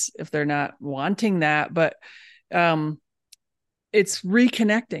face if they're not wanting that, but um, it's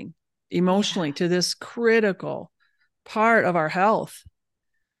reconnecting Yeah. emotionally to this critical part of our health.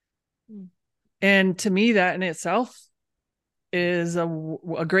 Mm. And to me, that in itself is a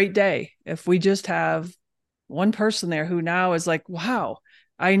great day. If we just have one person there who now is like, wow,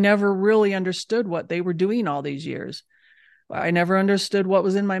 I never really understood what they were doing all these years. I never understood what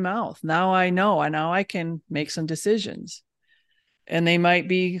was in my mouth. Now I know, and now I can make some decisions. And they might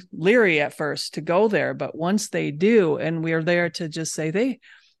be leery at first to go there, but once they do, and we're there to just say,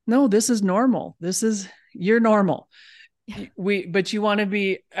 no, this is normal. You're normal. But you want to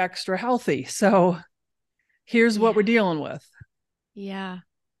be extra healthy. So here's what we're Yeah. dealing with. Yeah.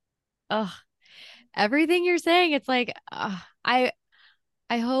 Oh, everything you're saying, it's like, I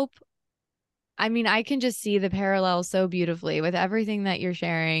hope, I mean, I can just see the parallels so beautifully with everything that you're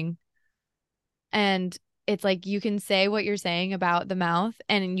sharing. And it's like you can say what you're saying about the mouth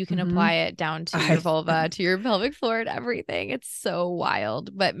and you can Mm-hmm. apply it down to your I vulva, to your pelvic floor and everything. It's so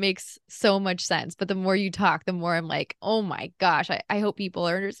wild, but makes so much sense. But the more you talk, the more I'm like, oh my gosh, I hope people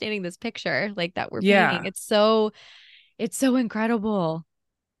are understanding this picture like that we're painting. Yeah, It's so incredible.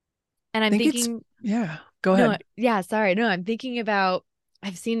 And I'm think it's thinking, yeah. Go no, ahead. yeah, sorry. No, I'm thinking about,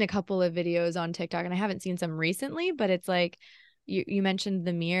 I've seen a couple of videos on TikTok and I haven't seen some recently, but it's like you mentioned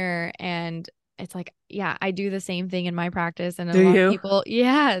the mirror and it's like, yeah, I do the same thing in my practice. And a Do lot of you? people,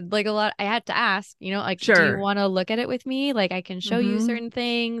 yeah, like a lot, I had to ask, like, do you Sure. want to look at it with me? Like I can show you Mm-hmm. certain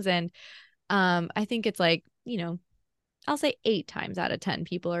things. And I think it's like, I'll say 8 times out of 10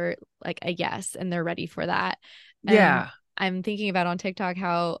 people are like a yes and they're ready for that. And Yeah. I'm thinking about on TikTok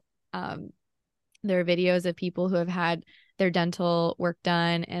how um there are videos of people who have had their dental work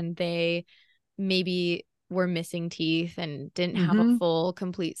done and they maybe were missing teeth and didn't have a Mm-hmm. full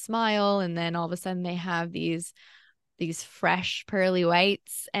complete smile, and then all of a sudden they have these fresh pearly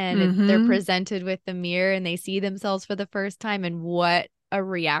whites and they're Mm-hmm. presented with the mirror and they see themselves for the first time, and what a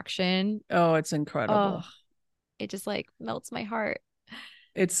reaction. Oh, it's Oh, incredible. it just like melts my heart.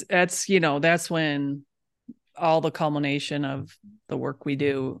 That's when all the culmination of the work we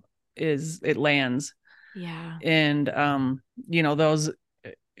do is it lands. Yeah. And those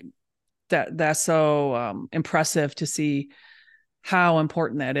that's so impressive to see how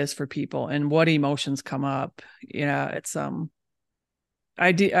important that is for people and what emotions come up. Yeah, it's I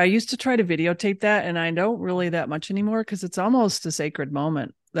used to try to videotape that, and I don't really that much anymore because it's almost a sacred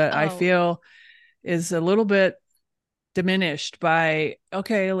moment that I Oh, feel is a little bit diminished by,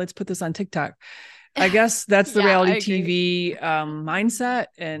 okay, let's put this on TikTok. I guess that's the yeah, I reality agree. TV mindset,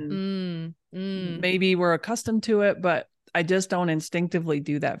 and Mm, mm. maybe we're accustomed to it, but I just don't instinctively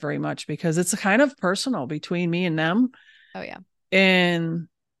do that very much because it's kind of personal between me and them. Oh, yeah. And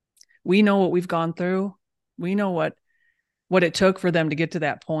we know what we've gone through. We know what it took for them to get to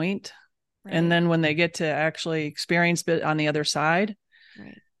that point. And Right. then when they get to actually experience it on the other side,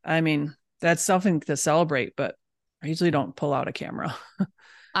 Right. I mean, that's something to celebrate, but I usually don't pull out a camera.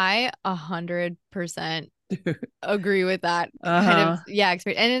 I 100% agree with that kind of, Uh-huh. yeah,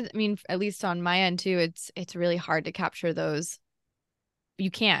 experience. And I mean, at least on my end too, it's really hard to capture those.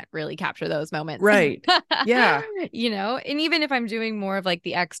 You can't really capture those moments. Right. Yeah. And even if I'm doing more of like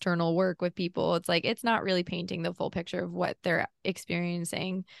the external work with people, it's like it's not really painting the full picture of what they're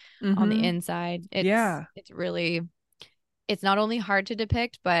experiencing on the Mm-hmm. inside. It's Yeah. it's really it's not only hard to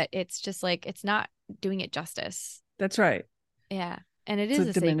depict, but it's just like it's not doing it justice. That's right. Yeah. And it To is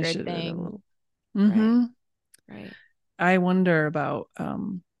a diminish sacred it a thing. little. Right. Mm-hmm. Right. I wonder about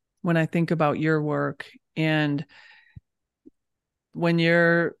when I think about your work and when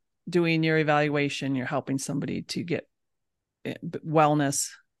you're doing your evaluation, you're helping somebody to get wellness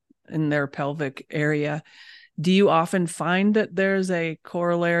in their pelvic area. Do you often find that there's a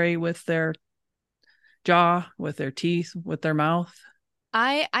corollary with their jaw, with their teeth, with their mouth?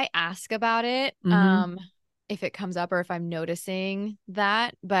 I ask about it Mm-hmm. if it comes up or if I'm noticing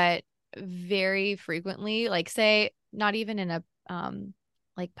that, but very frequently, like say not even in a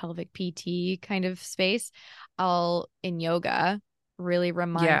like pelvic PT kind of space, I'll in yoga really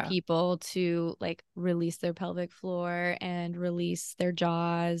remind Yeah. people to like release their pelvic floor and release their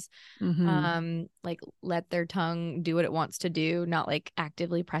jaws, Mm-hmm. like let their tongue do what it wants to do, not like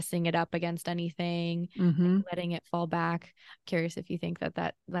actively pressing it up against anything, like Mm-hmm. letting it fall back. Curious if you think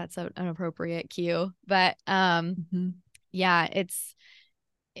that's an appropriate cue, but Mm-hmm. yeah,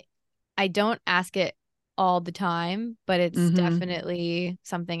 I don't ask it all the time, but it's Mm-hmm. definitely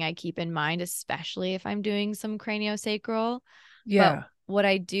something I keep in mind, especially if I'm doing some craniosacral. But Yeah. what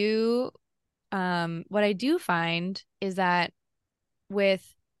I do find is that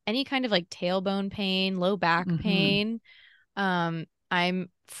with any kind of like tailbone pain, low back Mm-hmm. pain, I'm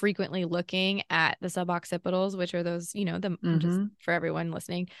frequently looking at the suboccipitals, which are those, I'm just Mm-hmm. for everyone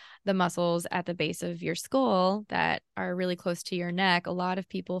listening, the muscles at the base of your skull that are really close to your neck. A lot of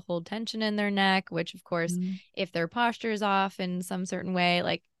people hold tension in their neck, which of course, Mm-hmm. if their posture is off in some certain way,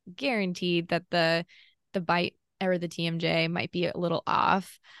 like guaranteed that the bite or the TMJ might be a little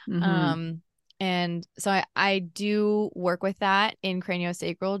off. Mm-hmm. Um, and so I do work with that in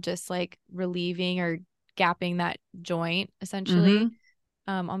craniosacral, just like relieving or gapping that joint essentially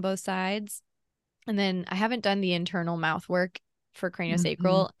Mm-hmm. on both sides. And then I haven't done the internal mouth work for Mm-hmm.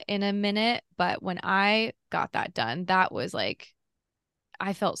 craniosacral in a minute, but when I got that done, that was like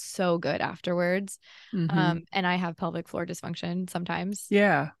I felt so good afterwards. Mm-hmm. And I have pelvic floor dysfunction sometimes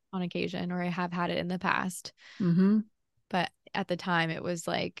Yeah. on occasion, or I have had it in the past. Mm-hmm. But at the time, it was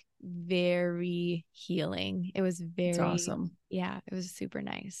like very healing. It was It's very, awesome. yeah, it was super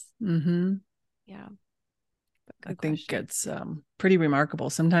nice. Mm-hmm. Yeah, but I good think question. it's pretty remarkable.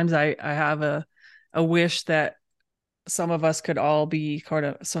 Sometimes I have a wish that some of us could all be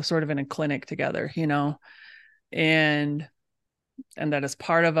sort of in a clinic together, and that is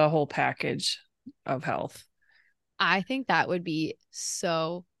part of a whole package of health. I think that would be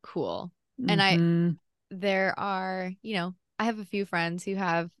so cool. And Mm-hmm. there are, I have a few friends who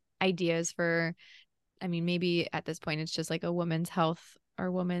have ideas for, I mean, maybe at this point it's just like a women's health or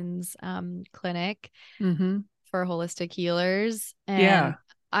women's clinic Mm-hmm. for holistic healers. And Yeah.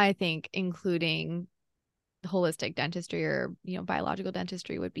 I think including holistic dentistry or, biological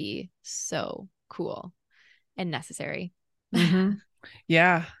dentistry would be so cool and necessary. Mm-hmm.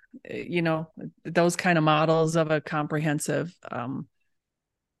 Yeah. Those kind of models of a comprehensive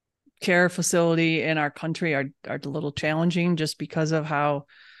care facility in our country are a little challenging just because of how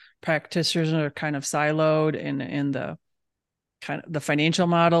practitioners are kind of siloed and the kind of the financial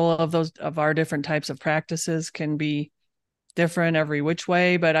model of our different types of practices can be different every which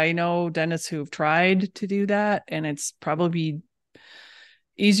way. But I know dentists who've tried to do that, and it's probably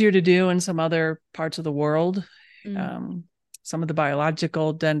easier to do in some other parts of the world. Mm, Um, some of the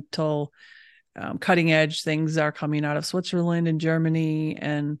biological dental cutting edge things are coming out of Switzerland and Germany.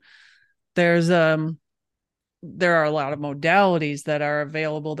 And there are a lot of modalities that are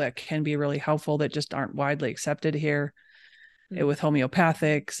available that can be really helpful that just aren't widely accepted here, with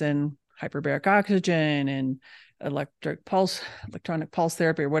homeopathics and hyperbaric oxygen and electronic pulse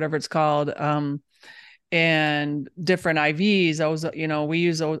therapy, or whatever it's called. And different IVs. We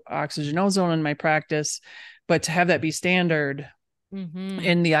use oxygen ozone in my practice, but to have that be standard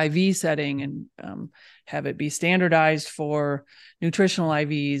in the IV setting, and have it be standardized for nutritional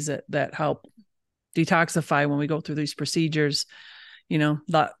IVs that help detoxify when we go through these procedures.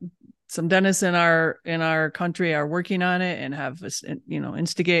 Some dentists in our country are working on it and have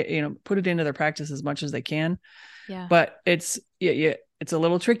instigate, put it into their practice as much as they can. Yeah. But it's a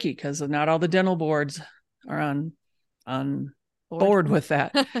little tricky because not all the dental boards are on board with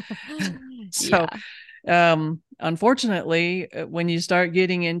that. So unfortunately, when you start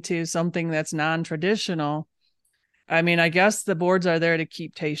getting into something that's non-traditional, I mean, I guess the boards are there to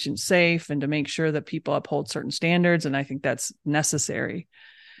keep patients safe and to make sure that people uphold certain standards. And I think that's necessary.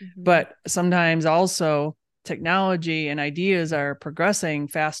 But sometimes also technology and ideas are progressing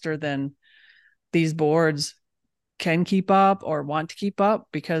faster than these boards can keep up or want to keep up,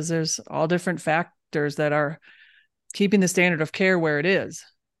 because there's all different factors that are keeping the standard of care where it is,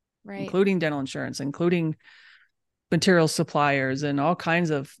 right, including dental insurance, including material suppliers, and all kinds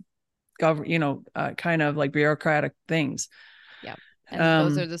of kind of like bureaucratic things. Yeah. And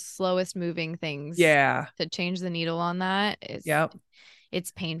those are the slowest moving things. Yeah. To change the needle on that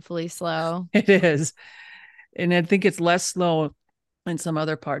it's painfully slow. It is. And I think it's less slow in some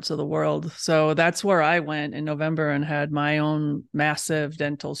other parts of the world. So that's where I went in November and had my own massive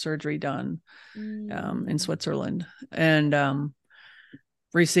dental surgery done in Switzerland, and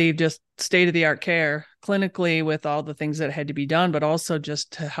received just state-of-the-art care clinically with all the things that had to be done, but also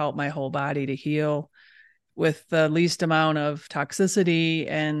just to help my whole body to heal with the least amount of toxicity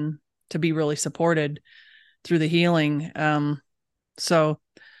and to be really supported through the healing. So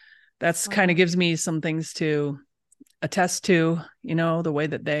that's kind of gives me some things to attest to, the way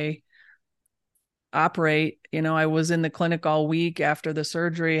that they operate. I was in the clinic all week after the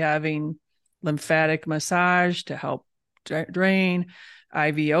surgery, having lymphatic massage to help drain,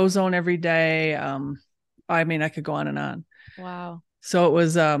 IV ozone every day. I mean, I could go on and on. Wow. So it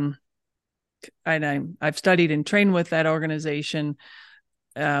was, and I've studied and trained with that organization.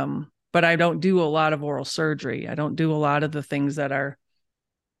 But I don't do a lot of oral surgery. I don't do a lot of the things that are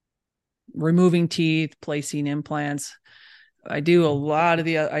removing teeth, placing implants. I do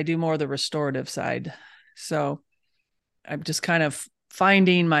I do more of the restorative side. So I'm just kind of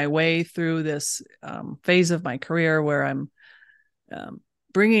finding my way through this phase of my career where I'm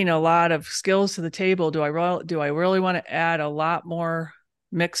bringing a lot of skills to the table. Do I really want to add a lot more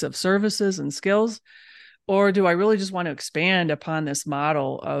mix of services and skills? Or do I really just want to expand upon this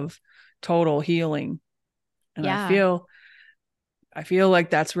model of total healing? And I feel like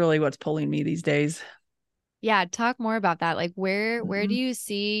that's really what's pulling me these days. Yeah. Talk more about that. Like where do you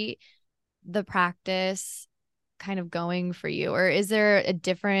see the practice kind of going for you? Or is there a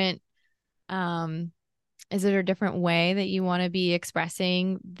different, is it a different way that you want to be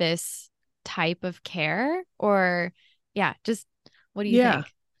expressing this type of care? Or just what do you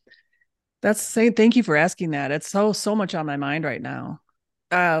think? Thank you for asking that. It's so much on my mind right now.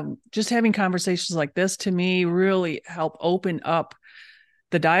 Just having conversations like this to me really help open up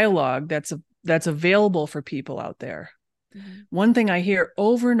the dialogue that's available for people out there. One thing I hear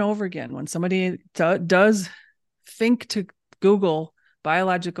over and over again when somebody does think to Google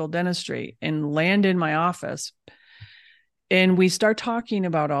biological dentistry and land in my office, and we start talking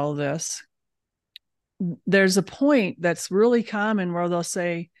about all this, there's a point that's really common where they'll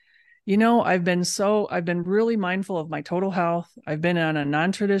say, I've been really mindful of my total health. I've been on a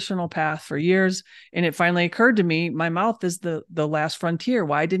non-traditional path for years. And it finally occurred to me, my mouth is the last frontier.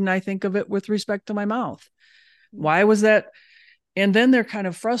 Why didn't I think of it with respect to my mouth? Why was that? And then they're kind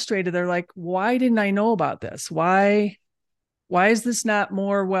of frustrated. They're like, why didn't I know about this? Why is this not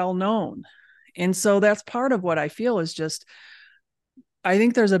more well known? And so that's part of what I feel is just, I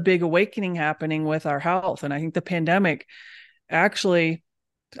think there's a big awakening happening with our health. And I think the pandemic actually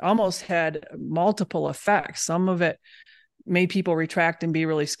almost had multiple effects. Some of it made people retract and be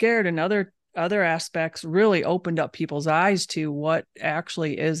really scared, and other aspects really opened up people's eyes to what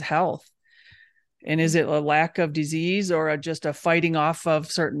actually is health. And is it a lack of disease or just a fighting off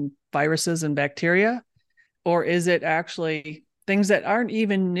of certain viruses and bacteria? Or is it actually things that aren't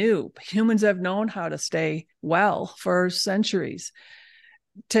even new? Humans have known how to stay well for centuries.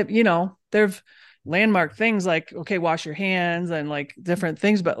 There've landmark things like, okay, wash your hands and like different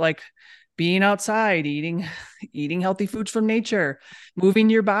things, but like being outside, eating healthy foods from nature, moving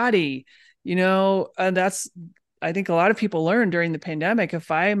your body, that's, I think a lot of people learned during the pandemic, if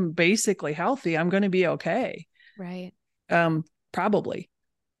I'm basically healthy, I'm going to be okay. Right. Probably.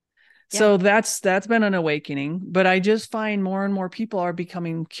 Yeah. So that's been an awakening, but I just find more and more people are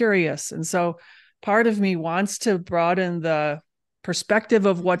becoming curious. And so part of me wants to broaden the perspective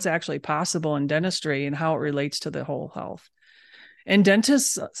of what's actually possible in dentistry and how it relates to the whole health. And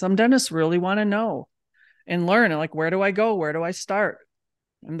some dentists really want to know and learn, like, where do I go? Where do I start?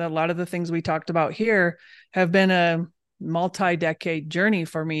 And a lot of the things we talked about here have been a multi-decade journey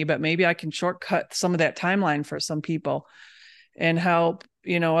for me, but maybe I can shortcut some of that timeline for some people and help,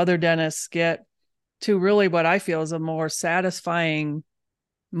 other dentists get to really what I feel is a more satisfying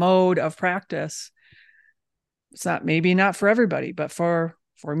mode of practice. It's maybe not for everybody, but for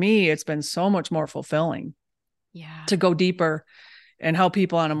me, it's been so much more fulfilling Yeah. to go deeper and help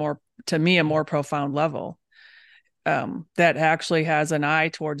people on a more profound level, that actually has an eye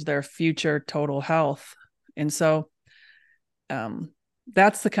towards their future total health. And so,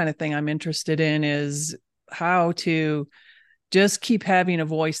 that's the kind of thing I'm interested in, is how to just keep having a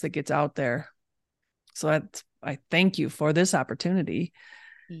voice that gets out there. So I thank you for this opportunity,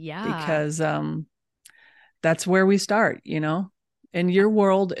 Yeah. because that's where we start, and your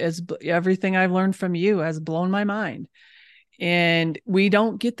world is, everything I've learned from you has blown my mind. And we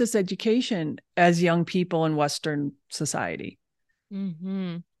don't get this education as young people in Western society.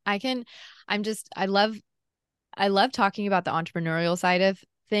 Mm-hmm. I can, I'm just, I love talking about the entrepreneurial side of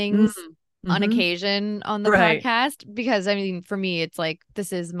things on Mm-hmm. occasion on the Right. podcast, because I mean, for me, it's like,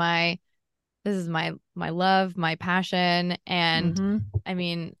 this is my love, my passion. And Mm-hmm. I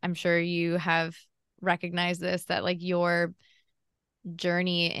mean, I'm sure you have recognized this, that like your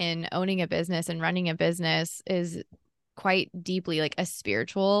journey in owning a business and running a business is quite deeply like a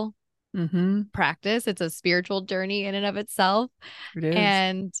spiritual Mm-hmm. practice. It's a spiritual journey in and of itself. It is.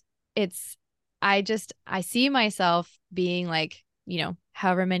 And it's, I see myself being like,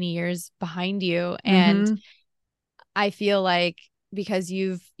 however many years behind you. And Mm-hmm. I feel like because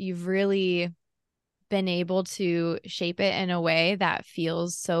you've really been able to shape it in a way that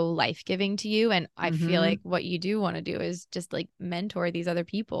feels so life-giving to you. And I feel Mm-hmm. like what you do want to do is just like mentor these other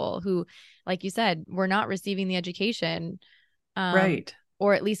people who, like you said, we're not receiving the education, um, Right.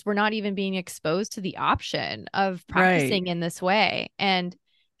 or at least we're not even being exposed to the option of Right. practicing in this way. And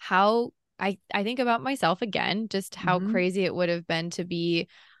how I think about myself again, just how Mm-hmm. crazy it would have been to be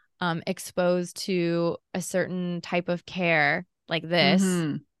exposed to a certain type of care like this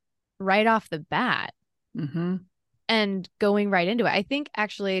Mm-hmm. right off the bat Mm-hmm. and going right into it. I think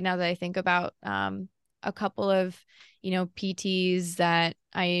actually, now that I think about a couple of, PTs that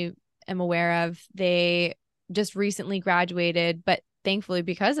I am aware of, they just recently graduated, but thankfully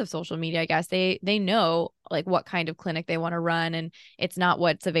because of social media, I guess they know like what kind of clinic they want to run, and it's not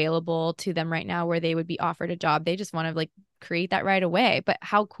what's available to them right now where they would be offered a job. They just want to like create that right away. But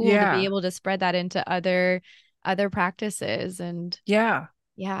how cool to be Yeah. able to spread that into other practices, and Yeah.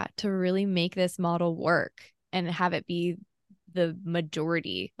 yeah, to really make this model work and have it be the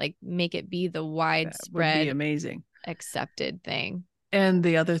majority, like make it be the That would be widespread amazing. accepted thing. And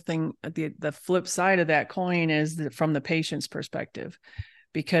the other thing, the flip side of that coin is from the patient's perspective,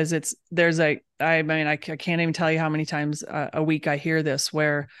 because I mean, I can't even tell you how many times a week I hear this,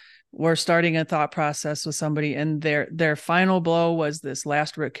 where we're starting a thought process with somebody and their final blow was this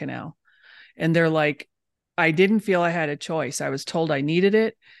last root canal. And they're like, I didn't feel I had a choice. I was told I needed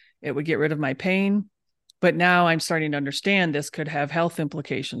it. It would get rid of my pain. But now I'm starting to understand this could have health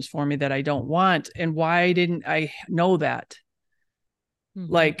implications for me that I don't want. And why didn't I know that?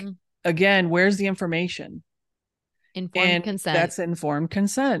 Like, Mm-hmm. again, where's the information? Informed And consent. that's informed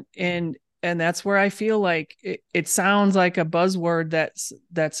consent. And that's where I feel like it sounds like a buzzword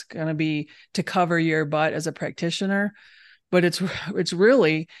that's going to be to cover your butt as a practitioner, but it's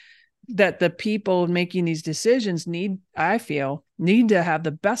really that the people making these decisions I feel need to have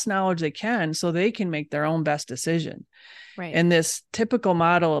the best knowledge they can so they can make their own best decision. Right. And this typical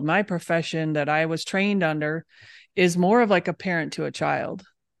model of my profession that I was trained under is more of like a parent to a child.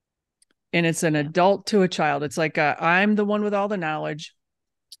 And it's an Yeah. adult to a child. It's like, I'm the one with all the knowledge.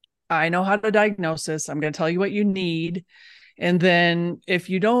 I know how to diagnose this. I'm going to tell you what you need. And then if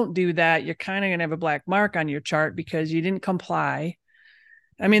you don't do that, you're kind of going to have a black mark on your chart because you didn't comply.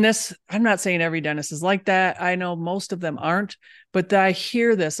 I mean, I'm not saying every dentist is like that. I know most of them aren't, but I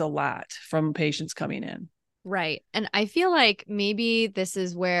hear this a lot from patients coming in. Right. And I feel like maybe this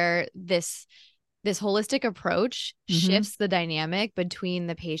is where this this holistic approach Mm-hmm. shifts the dynamic between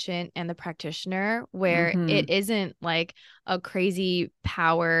the patient and the practitioner, where Mm-hmm. it isn't like a crazy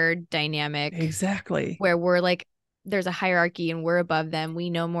power dynamic Exactly. where we're like, there's a hierarchy and we're above them. We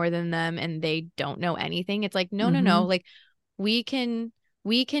know more than them and they don't know anything. It's like, no, no, Mm-hmm. no. Like we can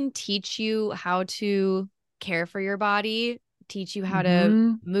we can teach you how to care for your body, teach you how to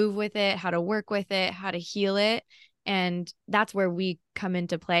Mm-hmm. move with it, how to work with it, how to heal it. And that's where we come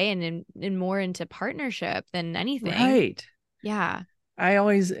into play and in more into partnership than anything. Right. Yeah. I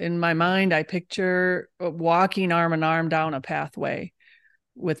always, in my mind, I picture walking arm in arm down a pathway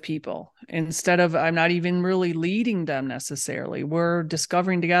with people instead of, I'm not even really leading them necessarily. We're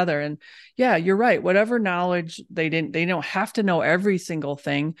discovering together. And yeah, you're right. Whatever knowledge they don't have to know every single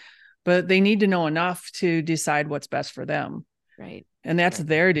thing, but they need to know enough to decide what's best for them. Right. And that's Right.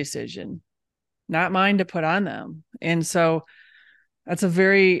 their decision, not mine to put on them. And so that's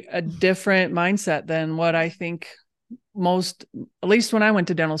a different mindset than what I think most, at least when I went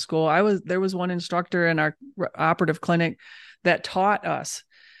to dental school, there was one instructor in our operative clinic that taught us,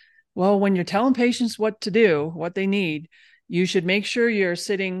 well, when you're telling patients what to do, what they need, you should make sure you're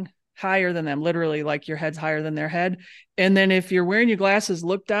sitting higher than them, literally like your head's higher than their head. And then if you're wearing your glasses,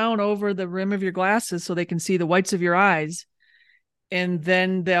 look down over the rim of your glasses so they can see the whites of your eyes. And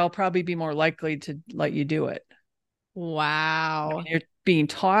then they'll probably be more likely to let you do it. I mean, Wow. you're being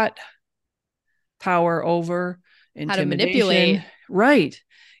taught power over How to intimidation. manipulate. Right.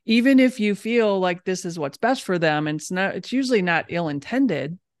 Even if you feel like this is what's best for them, and it's usually not ill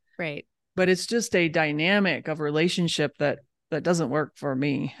intended, Right. but it's just a dynamic of relationship that doesn't work for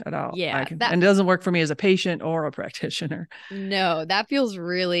me at all. Yeah. That And it doesn't work for me as a patient or a practitioner. No, that feels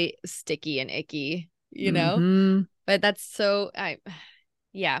really sticky and icky, you know? Mm-hmm. But that's so I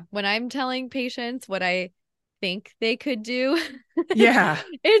yeah, when I'm telling patients what I think they could do, Yeah.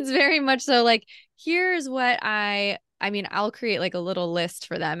 it's very much so like, here's what I mean, I'll create like a little list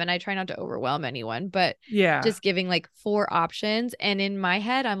for them and I try not to overwhelm anyone, but Yeah. just giving like four options. And in my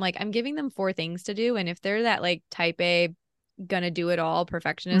head, I'm like, I'm giving them four things to do. And if they're that like type A, gonna do it all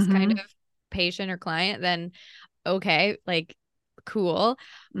perfectionist kind Mm-hmm. of patient or client, then okay, like cool.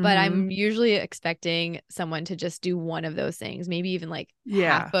 But Mm-hmm. I'm usually expecting someone to just do one of those things, maybe even like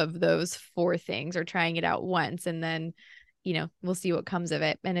half Yeah. of those four things or trying it out once and then, we'll see what comes of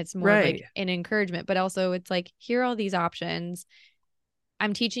it. And it's more of like Right. an encouragement, but also it's like, here are all these options.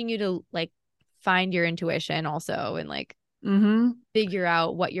 I'm teaching you to like find your intuition also and like Mm-hmm. figure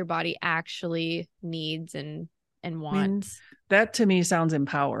out what your body actually needs and I mean, wants. that to me sounds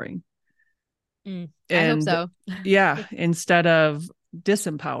empowering. I hope And so. yeah, instead of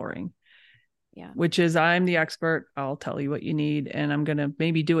disempowering, Yeah. which is, I'm the expert, I'll tell you what you need and I'm going to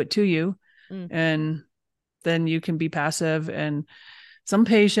maybe do it to you, Mm, and then you can be passive. And some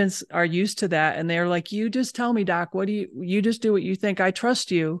patients are used to that and they're like, you just tell me, doc, what do you just do what you think, I trust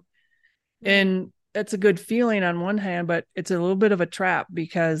you. right. And it's a good feeling on one hand, but it's a little bit of a trap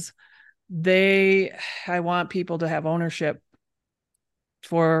because they I want people to have ownership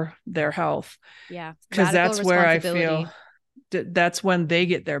for their health, Yeah. because Radical that's where I feel responsibility. that's when they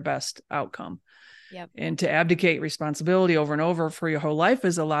get their best outcome. Yep. And to abdicate responsibility over and over for your whole life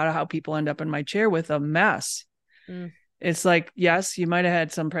is a lot of how people end up in my chair with a mess. Mm, It's like, yes, you might have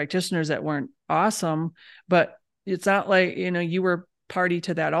had some practitioners that weren't awesome, but it's not like, you were party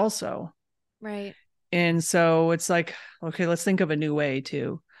to that also. right. And so it's like, okay, let's think of a new way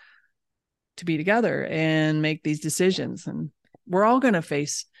to be together and make these decisions. And we're all going to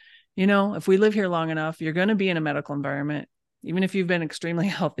face, if we live here long enough, you're going to be in a medical environment. Even if you've been extremely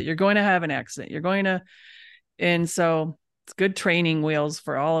healthy, you're going to have an accident. And so it's good training wheels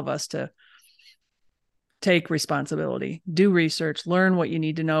for all of us to take responsibility, do research, learn what you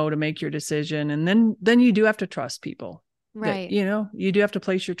need to know to make your decision. And then you do have to trust people that, Right. you do have to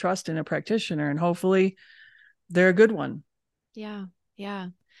place your trust in a practitioner, and hopefully they're a good one. Yeah. Yeah.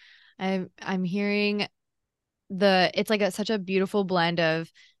 I'm hearing it's like such a beautiful blend of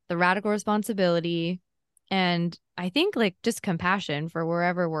the radical responsibility and I think like just compassion for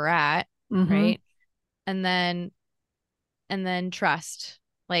wherever we're at, Mm-hmm. right? And then trust,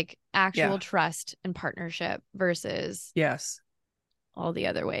 like actual Yeah. trust and partnership versus Yes. all the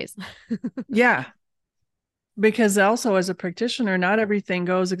other ways. Yeah. Because also as a practitioner, not everything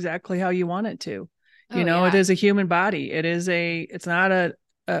goes exactly how you want it to. Oh It yeah. is a human body. It's not a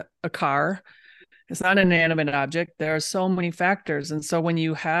car. It's not an inanimate object. There are so many factors. And so when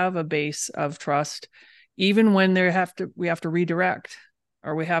you have a base of trust, even when we have to redirect,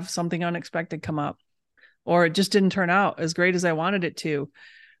 or we have something unexpected come up, or it just didn't turn out as great as I wanted it to,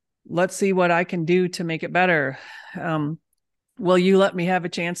 let's see what I can do to make it better. will you let me have a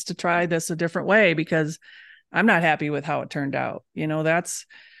chance to try this a different way? Because I'm not happy with how it turned out. That's,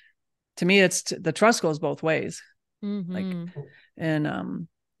 to me, it's the trust goes both ways. Mm-hmm. Like, and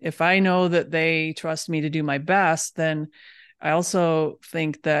if I know that they trust me to do my best, then I also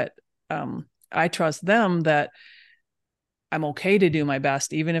think that I trust them that I'm okay to do my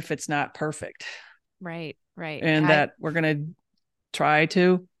best, even if it's not perfect. Right. And that we're going to try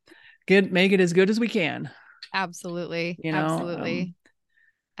to make it as good as we can. Absolutely.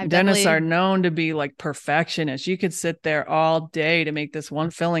 Dentists are known to be like perfectionists. You could sit there all day to make this one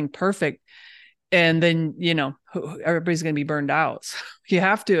filling perfect, and then everybody's going to be burned out. So you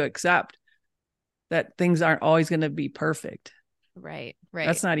have to accept that things aren't always going to be perfect. Right.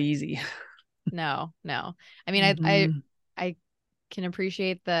 That's not easy. No. I mean, I can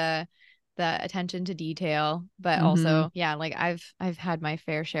appreciate the attention to detail, but also, like I've had my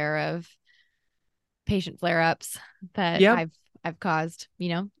fair share of patient flare-ups that I've caused,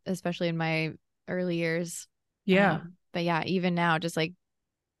 especially in my early years. Yeah. But yeah, even now, just like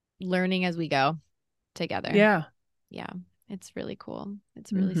learning as we go together. Yeah. It's really cool.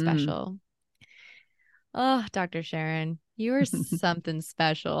 It's really special. Oh, Dr. Sharon, you are something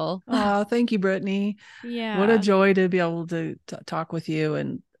special. Oh, thank you, Brittany. Yeah. What a joy to be able to talk with you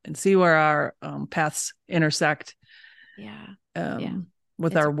and see where our paths intersect.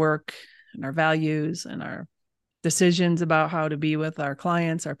 With our work and our values and our decisions about how to be with our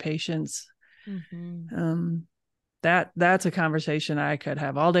clients, our patients. Mm-hmm. That's a conversation I could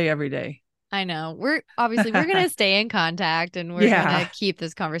have all day, every day. I know. We're going to stay in contact, and we're going to keep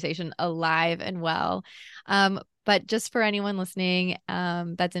this conversation alive and well. But just for anyone listening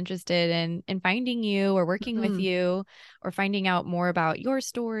that's interested in finding you or working with you or finding out more about your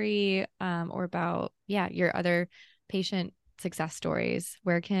story or about, your other patient success stories,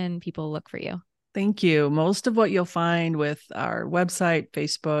 where can people look for you? Thank you. Most of what you'll find with our website,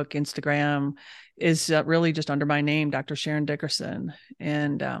 Facebook, Instagram is really just under my name, Dr. Sharon Dickerson.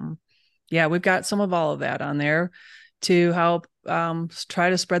 And we've got some of all of that on there to help try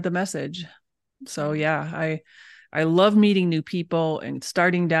to spread the message. So I love meeting new people and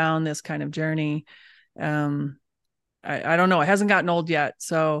starting down this kind of journey. I don't know. It hasn't gotten old yet.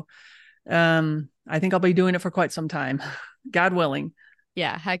 So I think I'll be doing it for quite some time, God willing.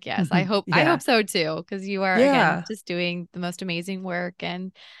 Yeah, heck yes. I hope so too, because you are again just doing the most amazing work,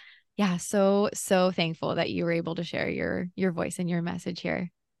 and so thankful that you were able to share your voice and your message here.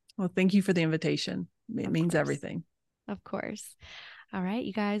 Well, thank you for the invitation. It means everything. Of course. All right,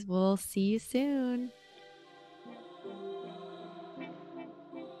 you guys, we'll see you soon.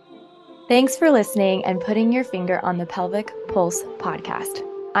 Thanks for listening and putting your finger on the Pelvic Pulse podcast.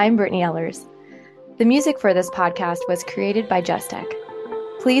 I'm Brittany Ellers. The music for this podcast was created by Justech.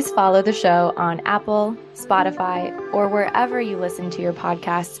 Please follow the show on Apple, Spotify, or wherever you listen to your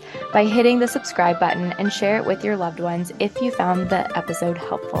podcasts by hitting the subscribe button and share it with your loved ones if you found the episode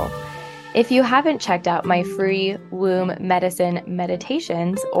helpful. If you haven't checked out my free womb medicine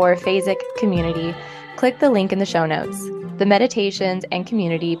meditations or phasic community, click the link in the show notes. The meditations and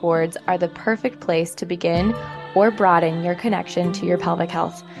community boards are the perfect place to begin or broaden your connection to your pelvic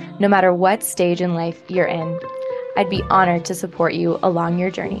health, no matter what stage in life you're in. I'd be honored to support you along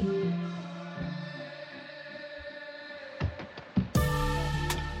your journey.